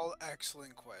are all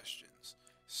excellent questions.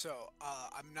 So,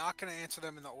 I'm not going to answer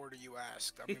them in the order you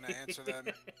asked. I'm going to answer them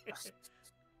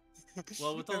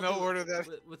well, with in all the due, order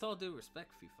that... with all due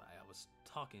respect, Fifi, I was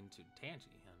talking to Tangi.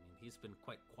 I mean, he's been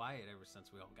quite quiet ever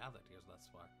since we all gathered here thus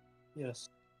far. Yes,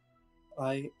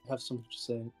 I have something to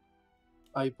say.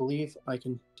 I believe I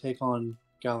can take on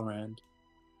Galrand,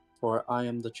 for I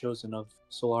am the chosen of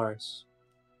Solaris.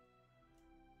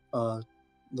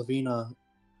 Lavina,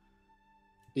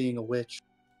 being a witch,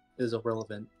 is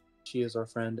irrelevant. She is our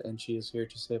friend, and she is here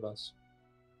to save us.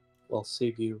 Well,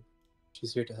 save you.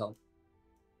 She's here to help.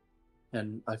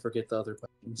 And I forget the other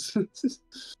questions.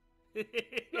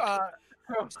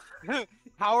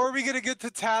 How are we gonna get to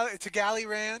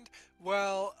Gallirand?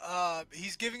 Well,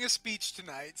 he's giving a speech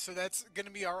tonight, so that's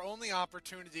gonna be our only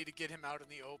opportunity to get him out in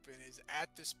the open. Is at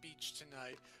the speech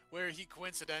tonight, where he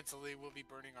coincidentally will be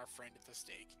burning our friend at the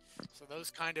stake. So those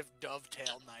kind of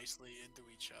dovetail nicely into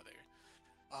each other.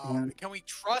 And Can we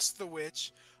trust the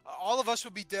witch? All of us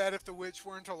would be dead if the witch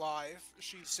weren't alive.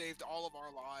 She saved all of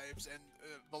our lives and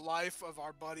the life of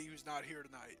our buddy who's not here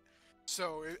tonight.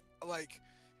 So,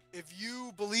 if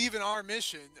you believe in our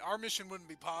mission wouldn't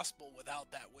be possible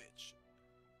without that witch.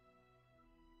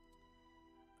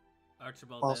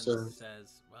 Archibald Also- then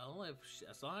says, "Well,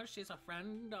 as long as she's a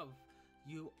friend of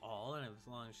you all, and as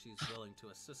long as she's willing to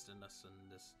assist us in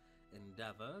this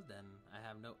endeavor, then I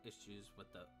have no issues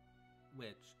with the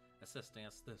witch assisting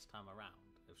us this time around.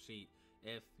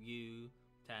 If you,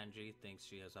 Tangi, thinks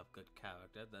she is of good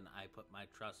character, then I put my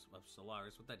trust of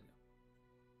Solaris within you."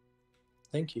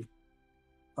 thank you.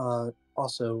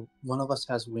 Also, one of us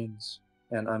has wings,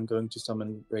 and I'm going to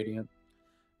summon Radiant.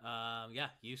 Yeah,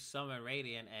 you summon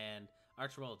Radiant, and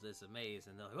Archibald is amazed,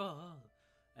 and they're like, "Oh!"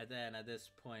 And then at this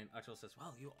point, Archibald says,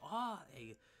 "Well, you are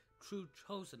a true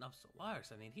chosen of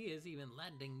Solaris. I mean, he is even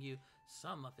lending you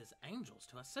some of his angels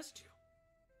to assist you."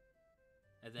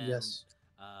 And then, Yes.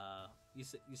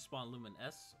 you spawn Lumen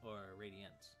S or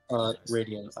Radiant?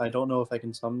 Radiant. I don't know if I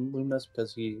can summon Luminous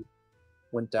because he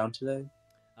went down today.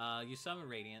 You summon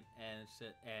Radiant, and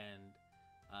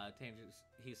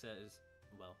he says,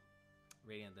 well,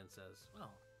 Radiant then says,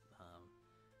 "Well,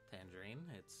 Tangerine,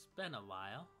 it's been a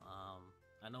while.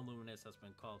 I know Luminous has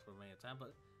been called for many a time,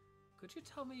 but could you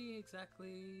tell me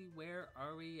exactly where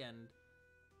are we and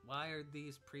why are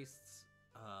these priests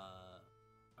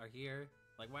are here?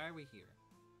 Like, why are we here?"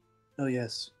 Oh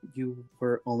yes, you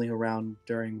were only around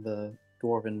during the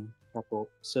Dwarven couple.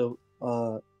 So,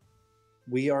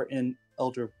 we are in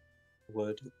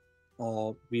Elderwood.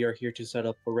 We are here to set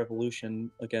up a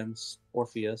revolution against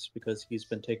Orpheus because he's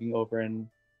been taking over and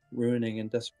ruining and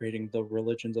desecrating the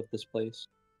religions of this place.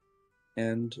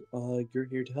 And you're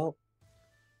here to help.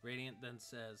 Radiant then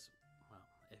says, "Well,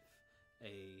 if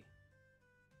a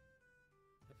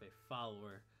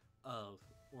follower of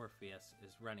Orpheus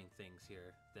is running things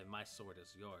here, then my sword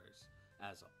is yours,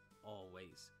 as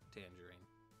always, Tangerine.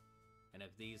 And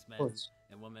if these men course.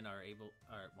 and women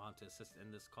want to assist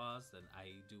in this cause, then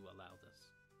I do allow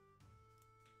this."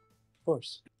 Of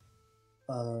course.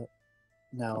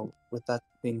 Now, with that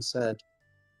being said,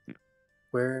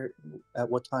 at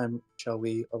what time shall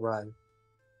we arrive?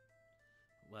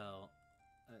 Well,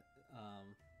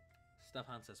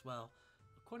 Stefan says, "Well,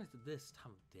 according to this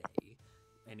time of day,"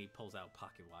 and he pulls out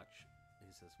pocket watch.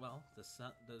 He says, "Well,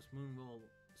 the moon will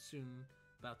soon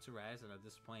about to rise, and at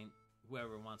this point,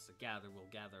 whoever wants to gather will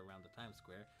gather around the Times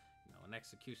Square. An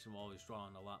execution will always draw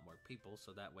in a lot more people,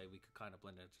 so that way we could kind of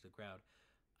blend into the crowd.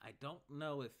 I don't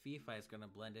know if Fifi is going to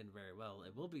blend in very well.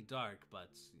 It will be dark, but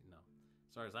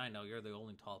as far as I know, you're the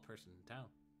only tall person in town."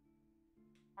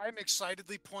 I'm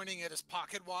excitedly pointing at his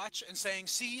pocket watch and saying,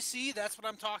 see, that's what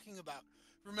I'm talking about.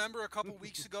 Remember a couple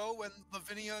weeks ago when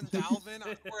Lavinia and Dalvin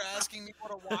were asking me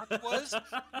what a watch was?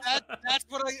 That's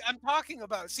what I'm talking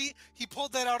about. See, he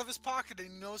pulled that out of his pocket and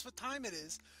he knows what time it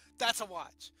is. That's a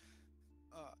watch.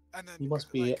 And then You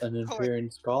must be an inferior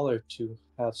scholar to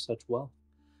have such wealth,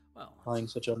 Well, buying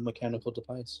such a mechanical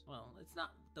device. Well, it's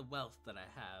not the wealth that I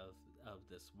have of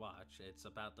this watch. It's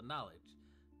about the knowledge.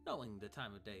 Knowing the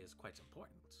time of day is quite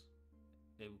important.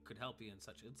 It could help you in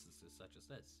such instances such as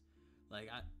this.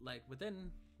 Like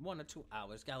within 1 or 2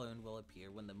 hours, Galoon will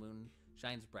appear when the moon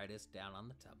shines brightest down on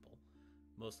the temple.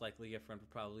 Most likely, your friend will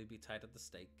probably be tied at the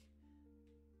stake.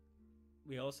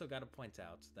 We also got to point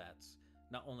out that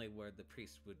not only where the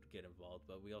priest would get involved,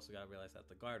 but we also got to realize that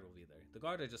the guard will be there. The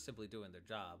guard are just simply doing their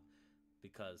job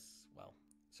because, well,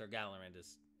 Sir Gallerand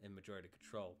is in majority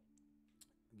control.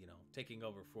 Taking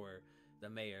over for the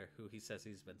mayor, who he says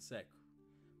he's been sick.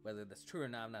 Whether that's true or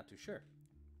not, I'm not too sure.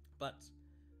 But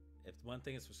if one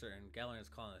thing is for certain, Gallerand is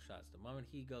calling the shots. The moment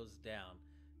he goes down,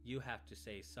 you have to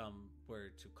say some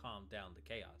word to calm down the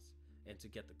chaos and to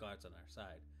get the guards on our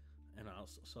side. And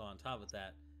also, so on top of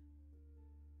that,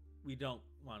 we don't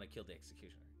want to kill the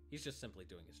executioner. He's just simply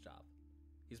doing his job.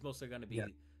 He's mostly going to be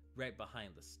right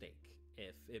behind the stake.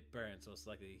 If it burns, most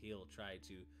likely he'll try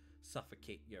to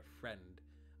suffocate your friend,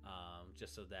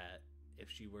 just so that if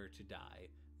she were to die,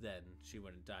 then she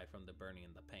wouldn't die from the burning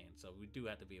and the pain. So we do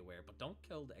have to be aware, but don't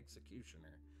kill the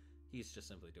executioner. He's just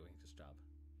simply doing his job.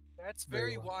 That's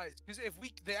very wise, because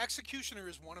the executioner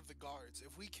is one of the guards.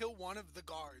 If we kill one of the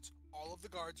guards, all of the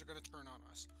guards are going to turn on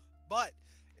us. But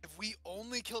if we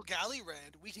only kill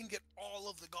Gallirand, we can get all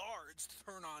of the guards to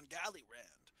turn on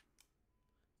Gallirand.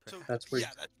 So That's where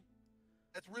yeah,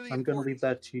 that's really I'm going to important. leave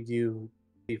that to you,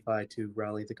 Defi, to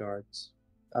rally the guards.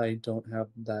 I don't have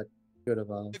that good of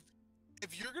a.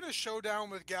 If you're gonna show down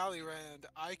with Gallirand,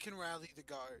 I can rally the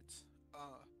guards.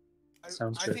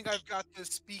 Sounds I good. think I've got the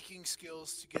speaking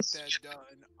skills to get that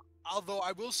done. Although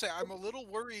I will say I'm a little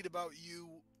worried about you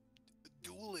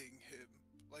dueling him.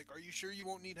 Like, are you sure you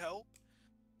won't need help?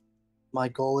 My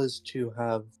goal is to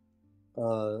have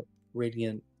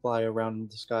Radiant fly around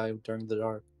the sky during the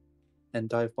dark and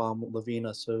dive bomb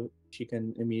Lavina so she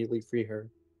can immediately free her.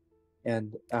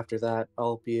 And after that,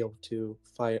 I'll be able to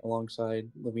fight alongside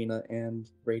Lavina and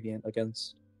Radiant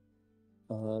against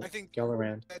I think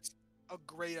Galorand. that's a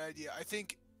great idea. I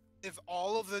think if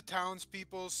all of the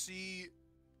townspeople see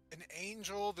an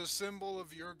angel, the symbol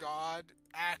of your god,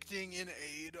 acting in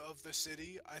aid of the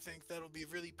city, I think that'll be a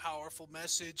really powerful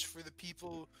message for the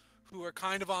people who are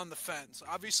kind of on the fence.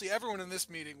 Obviously, everyone in this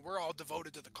meeting, we're all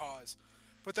devoted to the cause.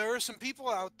 But there are some people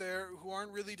out there who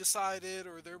aren't really decided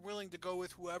or they're willing to go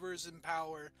with whoever's in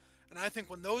power. And I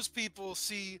think when those people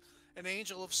see an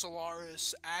angel of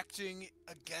Solaris acting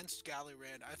against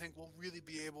Gallirand, I think we'll really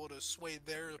be able to sway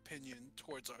their opinion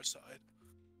towards our side.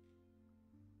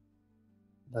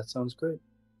 That sounds great.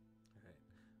 All right.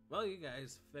 Well, you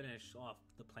guys finish off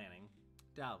the planning.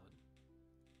 Dalvin,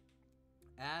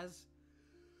 as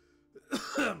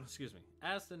excuse me,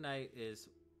 as the night is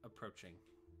approaching,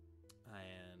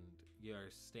 and you're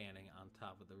standing on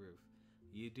top of the roof,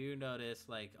 you do notice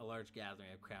like a large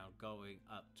gathering of crowd going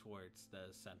up towards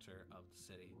the center of the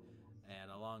city,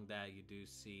 and along that you do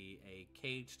see a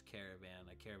caged caravan,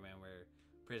 a caravan where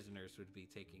prisoners would be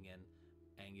taken in,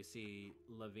 and you see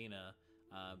Lavina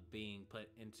being put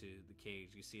into the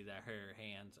cage. You see that her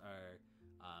hands are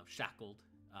shackled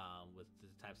with the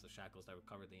types of shackles that would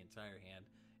cover the entire hand,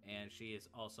 and she is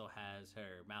also has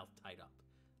her mouth tied up.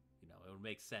 You know, it would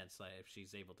make sense like if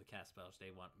she's able to cast spells,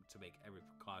 they want to make every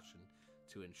precaution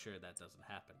to ensure that doesn't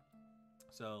happen.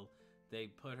 So they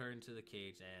put her into the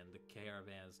cage, and the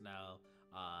caravan is now,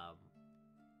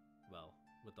 well,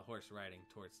 with the horse riding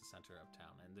towards the center of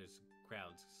town, and there's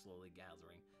crowds slowly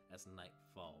gathering as night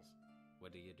falls.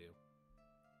 What do you do?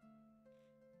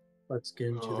 Let's get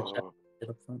into the chat. Uh, Get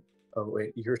up front. Oh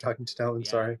wait, you were talking to Talon. Yeah.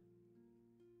 Sorry.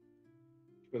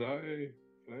 could I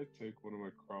take one of my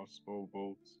crossbow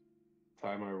bolts,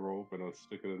 tie my rope, and I'll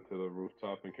stick it into the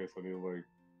rooftop in case I need to like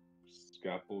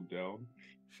scaffold down?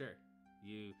 Sure.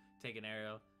 You take an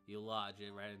arrow, you lodge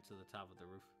it right into the top of the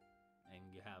roof, and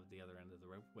you have the other end of the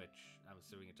rope, which I'm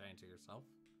assuming you're tying to yourself.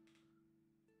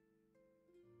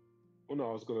 Well, no,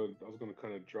 I was gonna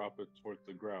kind of drop it towards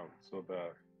the ground so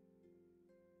that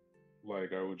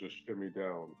like I would just shimmy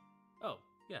down. Oh,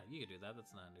 yeah, you can do that.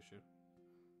 That's not an issue.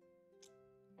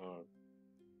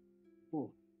 Whew.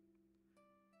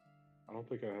 I don't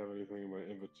think I have anything in my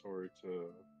inventory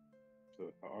to.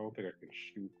 I don't think I can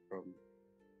shoot from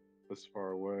this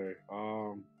far away.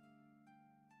 How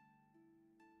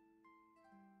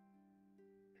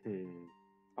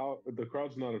the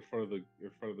crowd's not in front of the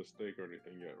stake or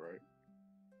anything yet, right?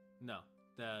 No,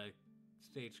 the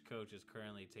stagecoach is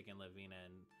currently taking Lavina,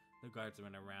 and the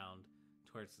guardsmen around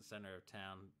towards the center of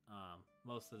town.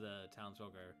 Most of the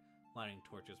townsfolk are lighting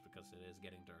torches because it is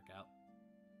getting dark out.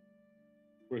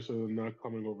 Wait, so they're not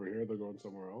coming over here? They're going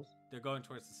somewhere else? They're going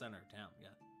towards the center of town,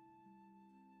 yeah.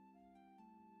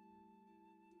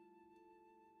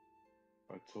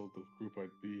 I told the group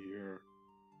I'd be here,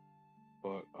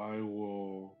 but I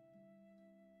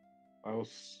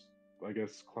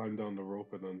guess, climb down the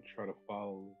rope and then try to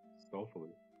follow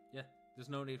stealthily. Yeah, there's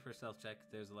no need for a stealth check.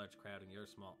 There's a large crowd, and you are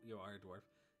a dwarf,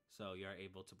 so you're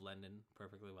able to blend in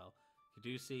perfectly well.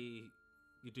 You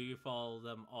follow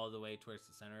them all the way towards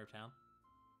the center of town?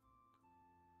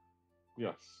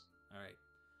 Yes. All right.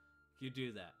 You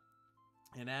do that.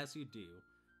 And as you do,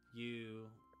 you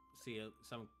see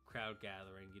some crowd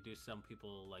gathering. You do some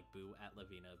people like boo at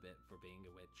Lavina a bit for being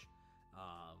a witch.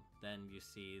 Then you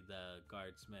see the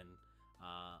guardsmen.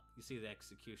 You see the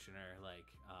executioner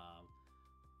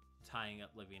tying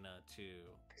up Lavina to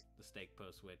the stake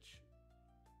post, which...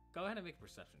 Go ahead and make a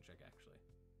perception check, actually.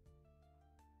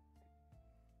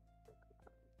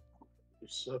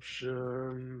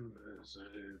 Perception is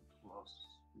a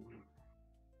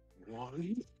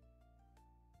 +1.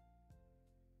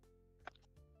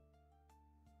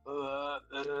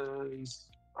 That is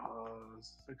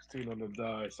 16 on the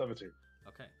die. 17.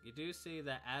 Okay, you do see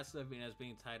that as Lavina is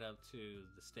being tied up to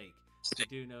the stake, you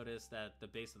do notice that the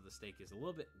base of the stake is a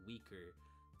little bit weaker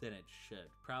than it should,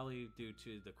 probably due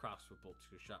to the crossbow bolts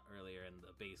you shot earlier and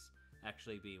the base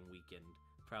actually being weakened,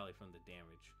 probably from the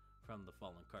damage from the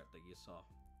fallen cart that you saw.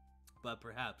 But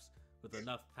perhaps with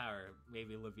enough power,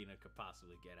 maybe Lavina could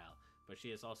possibly get out. But she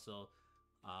is also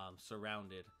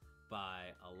surrounded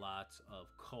by a lot of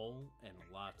coal and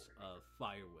lots of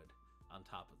firewood on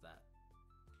top of that.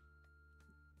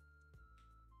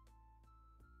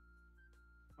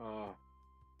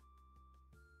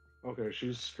 Okay,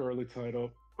 she's currently tied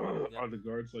up. Yep. Are the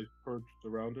guards like perched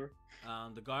around her?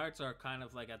 The guards are kind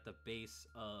of like at the base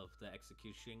of the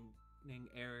executioning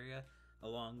area,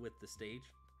 along with the stage,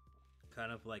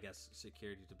 kind of like as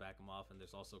security to back them off. And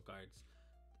there's also guards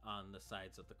on the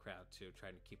sides of the crowd too,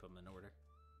 trying to keep them in order.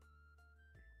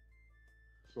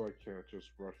 So I can't just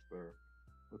rush there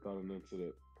without an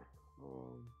incident.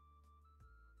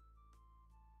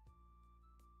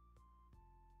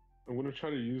 I'm gonna try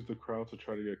to use the crowd to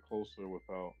try to get closer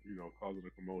without, causing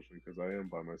a commotion because I am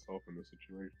by myself in this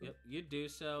situation. Yep, you do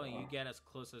so, and you get as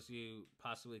close as you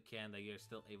possibly can. That you're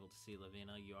still able to see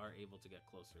Lavina. You are able to get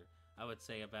closer. I would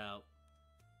say about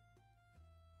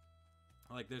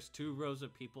like there's 2 rows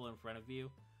of people in front of you,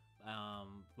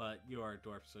 but you are a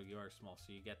dwarf, so you are small,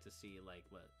 so you get to see like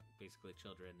what basically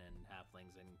children and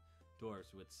halflings and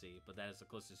dwarves would see. But that is the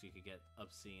closest you could get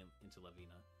of seeing into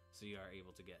Lavina. So you are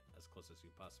able to get as close as you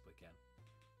possibly can.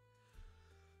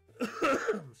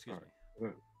 Excuse me.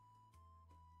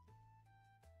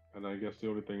 And I guess the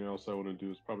only thing else I want to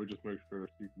do is probably just make sure that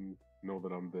she can know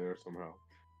that I'm there somehow.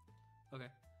 Okay.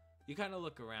 You kind of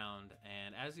look around,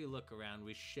 and as you look around,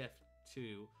 we shift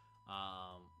to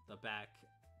the back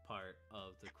part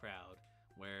of the crowd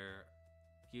where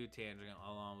you, Tangent,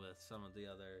 along with some of the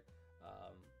other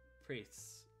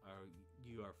priests,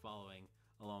 you are following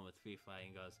along with FIFA,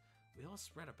 and goes, we all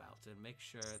spread about and make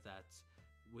sure that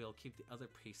we'll keep the other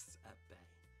priests at bay.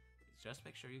 Just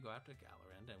make sure you go after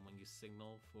Galorand, and when you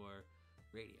signal for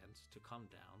Radiant to come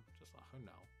down, just let her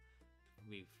know.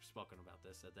 We've spoken about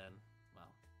this, and then, well,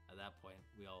 at that point,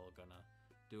 we all are gonna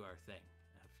do our thing.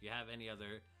 If you have any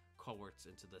other cohorts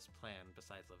into this plan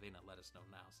besides Lavina, let us know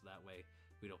now, so that way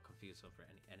we don't confuse them for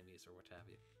any enemies or what have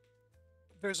you.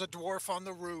 There's a dwarf on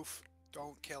the roof.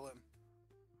 Don't kill him.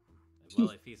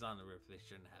 Well, if he's on the roof, they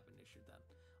shouldn't have an issue then.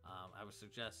 I would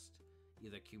suggest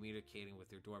either communicating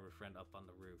with your dwarven friend up on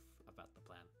the roof about the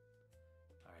plan.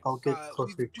 All right. I'll get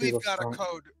closer to We've the got front. a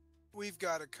code. We've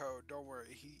got a code. Don't worry.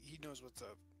 He knows what's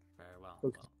up. Very well.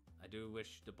 Okay. Well, I do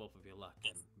wish the both of you luck,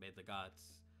 and may the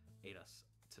gods aid us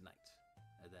tonight.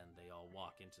 And then they all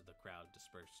walk into the crowd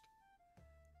dispersed.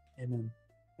 Amen.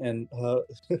 And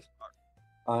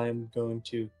I'm going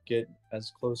to get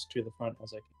as close to the front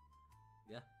as I can.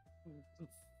 Yeah.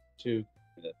 To,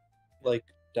 like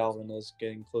Dalvin is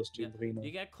getting close to Yeah. Lavina.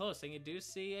 You get close, and you do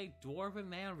see a dwarven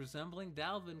man resembling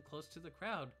Dalvin close to the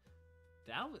crowd.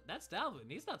 Dalvin, that's Dalvin.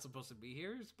 He's not supposed to be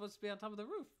here. He's supposed to be on top of the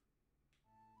roof.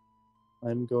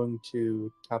 I'm going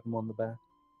to tap him on the back.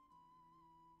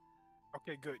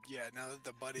 Okay, good. Yeah, now that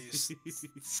the buddies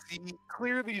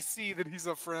clearly see that he's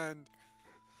a friend.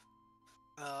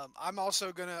 I'm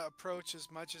also gonna approach as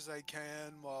much as I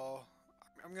can while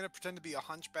I'm gonna pretend to be a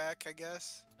hunchback, I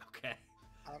guess. Okay.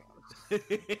 I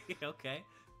don't- Okay.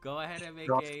 Go ahead and make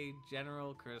Drop. a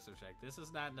general charisma check. This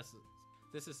is not necessary.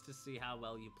 This is to see how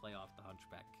well you play off the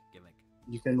hunchback gimmick.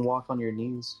 You can walk on your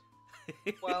knees.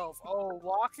 12. Oh,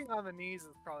 walking on the knees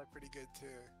is probably pretty good too.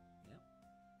 Yep.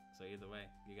 So either way,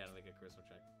 you gotta make a charisma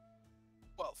check.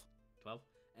 12. 12.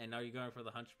 And are you going for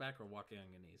the hunchback or walking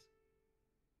on your knees?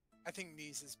 I think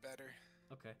knees is better.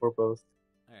 Okay. Or both.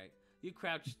 All right. You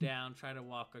crouch down, try to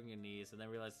walk on your knees, and then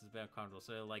realize it's a bit uncomfortable.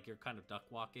 So like you're kind of duck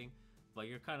walking, but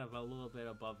you're kind of a little bit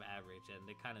above average, and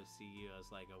they kind of see you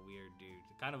as like a weird dude,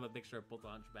 kind of a mixture of both a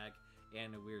hunchback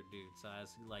and a weird dude. So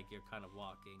as like you're kind of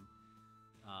walking,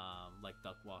 like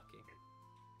duck walking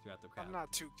throughout the crowd. I'm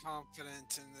not too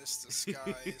confident in this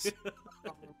disguise.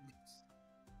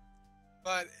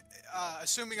 But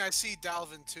assuming I see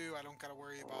Dalvin too, I don't gotta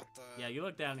worry about the. Yeah, you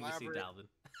look down and you see elaborate-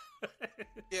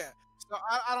 Dalvin. Yeah, so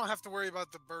I don't have to worry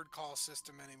about the bird call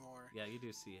system anymore. Yeah, you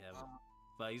do see him, Uh,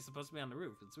 but he's supposed to be on the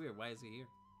roof. It's weird. Why is he here?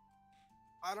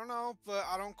 I don't know, but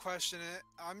I don't question it.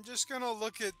 I'm just gonna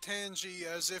look at Tangi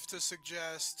as if to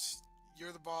suggest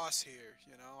you're the boss here.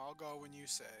 You know, I'll go when you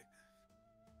say.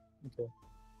 Okay.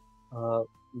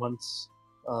 Once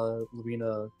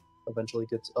Lavina eventually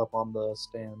gets up on the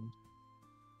stand,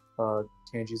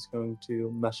 Tangi's going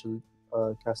to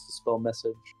cast the spell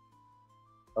message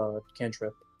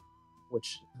cantrip,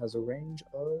 which has a range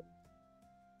of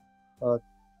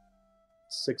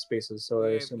 6 spaces. So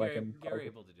I assume I can. You're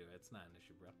able to do it. It's not an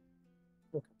issue,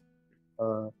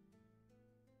 bro.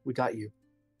 We got you.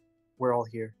 We're all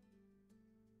here.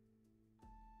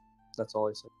 That's all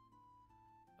I said.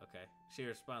 Okay. She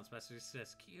responds message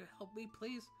says, "Can you help me,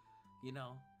 please? You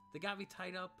know, they got me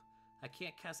tied up. I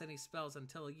can't cast any spells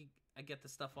until I get the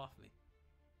stuff off me.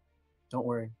 Don't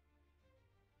worry.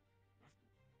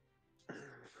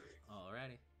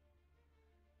 Alrighty.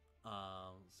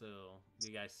 So do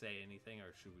you guys say anything,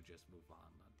 or should we just move on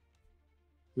then?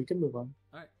 We can move on.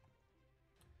 All right.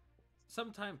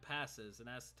 Some time passes, and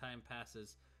as time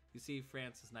passes, you see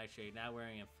Francis Nightshade now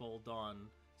wearing a full-on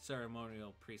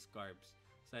ceremonial priest garbs,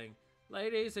 saying,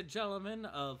 "Ladies and gentlemen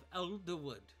of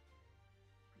Elderwood,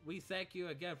 we thank you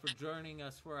again for joining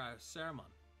us for our sermon.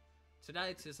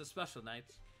 Tonight is a special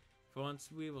night, for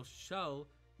once we will show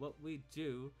what we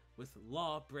do with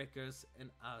lawbreakers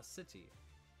in our city.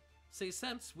 See,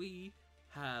 since we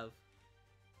have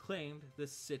claimed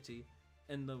this city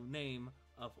in the name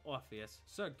of Orpheus,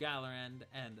 Sir Gallerand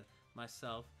and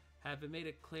myself have made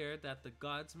it clear that the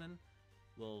guardsmen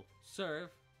will serve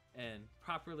and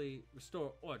properly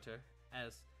restore order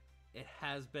as it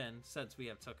has been since we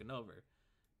have taken over.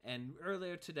 And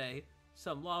earlier today,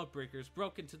 some lawbreakers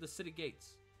broke into the city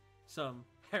gates. Some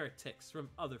heretics from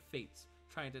other faiths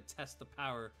trying to test the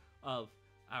power of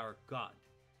our god.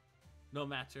 No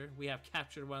matter, we have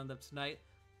captured one of them tonight.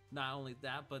 Not only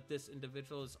that, but this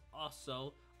individual is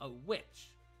also a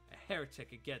witch, a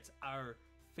heretic against our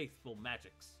faithful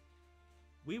magics.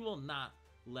 We will not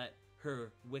let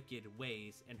her wicked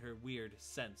ways and her weird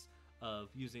sense of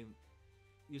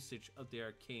usage of the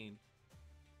arcane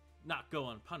not go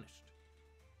unpunished.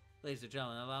 Ladies and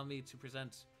gentlemen, allow me to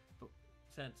present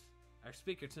our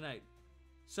speaker tonight,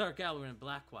 Sir Gallerin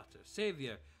Blackwater,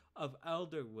 savior of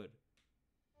Elderwood,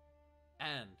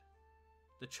 and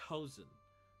the chosen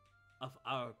of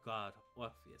our god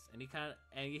Orpheus." And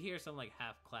you hear some like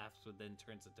half claps, but then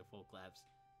turns into full claps.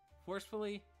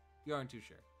 Forcefully, you aren't too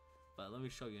sure. But let me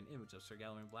show you an image of Sir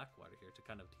Gallerin Blackwater here to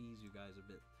kind of tease you guys a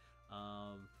bit.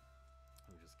 Let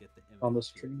me just get the image On the here.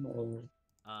 stream or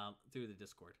Through the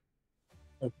Discord.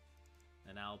 Okay.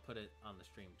 And I'll put it on the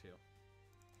stream too.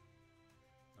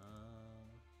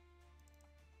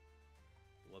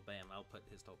 Well, bam, I'll put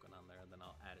his token on there and then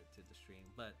I'll add it to the stream.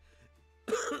 But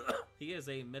he is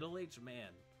a middle-aged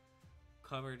man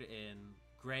covered in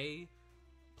gray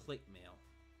plate mail,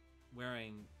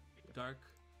 wearing dark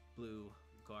blue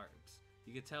garbs.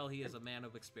 You can tell he is a man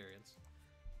of experience.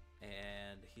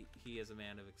 And he is a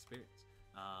man of experience.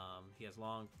 He has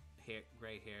long hair,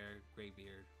 gray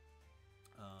beard.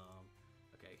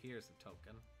 Okay, here's the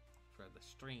token for the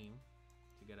stream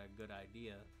to get a good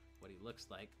idea what he looks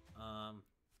like.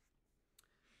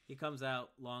 He comes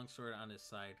out, long sword on his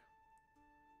side,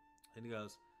 and he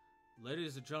goes,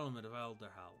 "Ladies and gentlemen of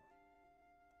Elderhowl,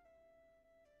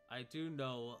 I do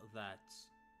know that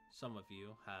some of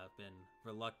you have been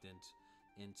reluctant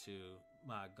into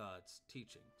my god's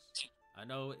teachings. I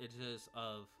know it is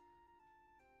of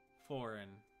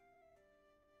foreign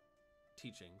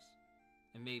teachings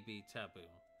and may be taboo,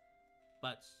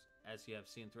 but as you have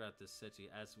seen throughout this city,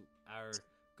 as our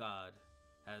god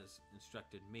has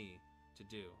instructed me to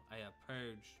do, I have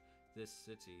purged this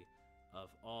city of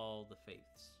all the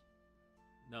faiths,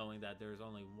 knowing that there is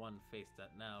only one faith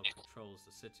that now controls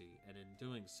the city, and in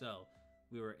doing so,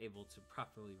 we were able to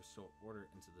properly restore order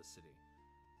into the city.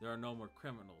 There are no more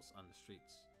criminals on the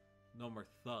streets, no more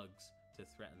thugs to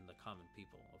threaten the common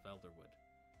people of Elderwood.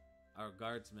 Our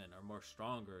guardsmen are more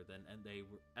stronger than they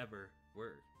ever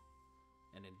were,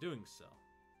 and in doing so,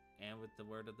 and with the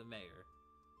word of the mayor,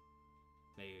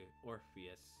 may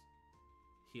Orpheus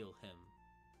heal him,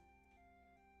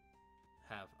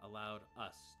 have allowed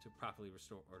us to properly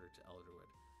restore order to Elderwood.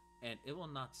 And it will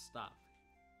not stop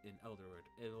in Elderwood.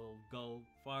 It will go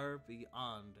far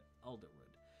beyond Elderwood.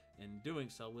 In doing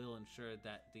so, we'll ensure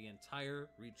that the entire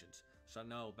regent shall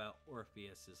know about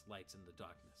Orpheus's lights in the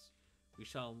darkness. We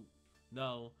shall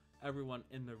know, everyone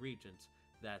in the regent,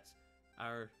 that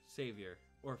our savior,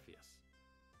 Orpheus,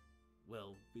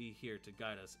 will be here to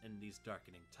guide us in these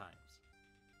darkening times.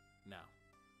 Now,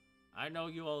 I know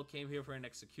you all came here for an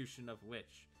execution of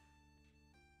witch.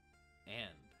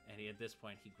 And at this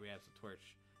point, he grabs a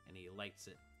torch and he lights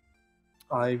it.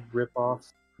 I rip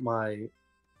off my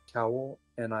cowl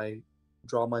and I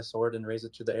draw my sword and raise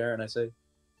it to the air and I say,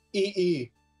 "EE."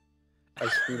 I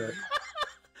scream it.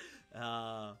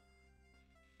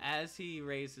 As he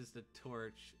raises the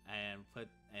torch and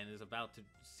is about to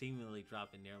seemingly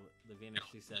drop it near Lavinia,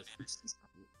 she says,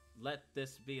 "Let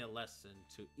this be a lesson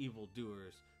to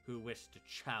evildoers who wish to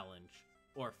challenge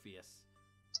Orpheus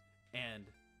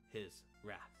and his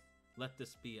wrath. Let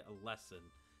this be a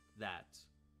lesson that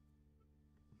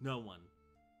no one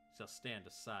shall stand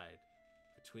aside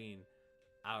between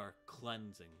our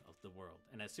cleansing of the world."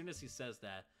 And as soon as he says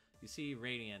that, you see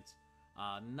Radiant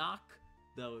knock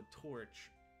the torch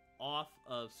off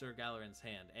of Sir Galleron's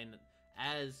hand, and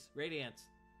as Radiance,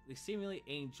 the seemingly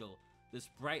angel, this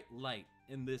bright light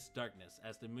in this darkness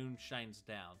as the moon shines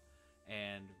down,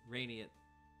 and Radiant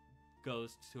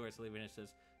goes towards Levian and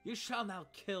says, "You shall now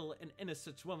kill an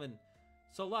innocent woman.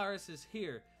 Solaris is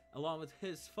here, along with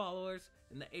his followers,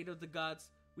 in the aid of the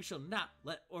gods. We shall not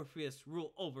let Orpheus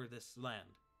rule over this land."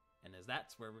 And as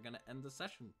that's where we're going to end the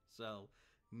session. So,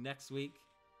 next week,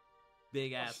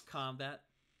 big-ass combat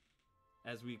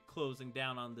as we closing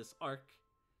down on this arc.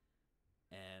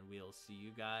 And we'll see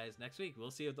you guys next week.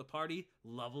 We'll see if the party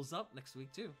levels up next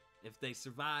week, too. If they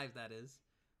survive, that is.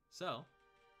 So,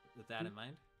 with that in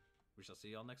mind, we shall see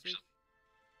you all next week.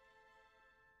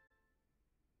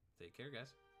 Take care,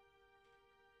 guys.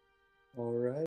 All right.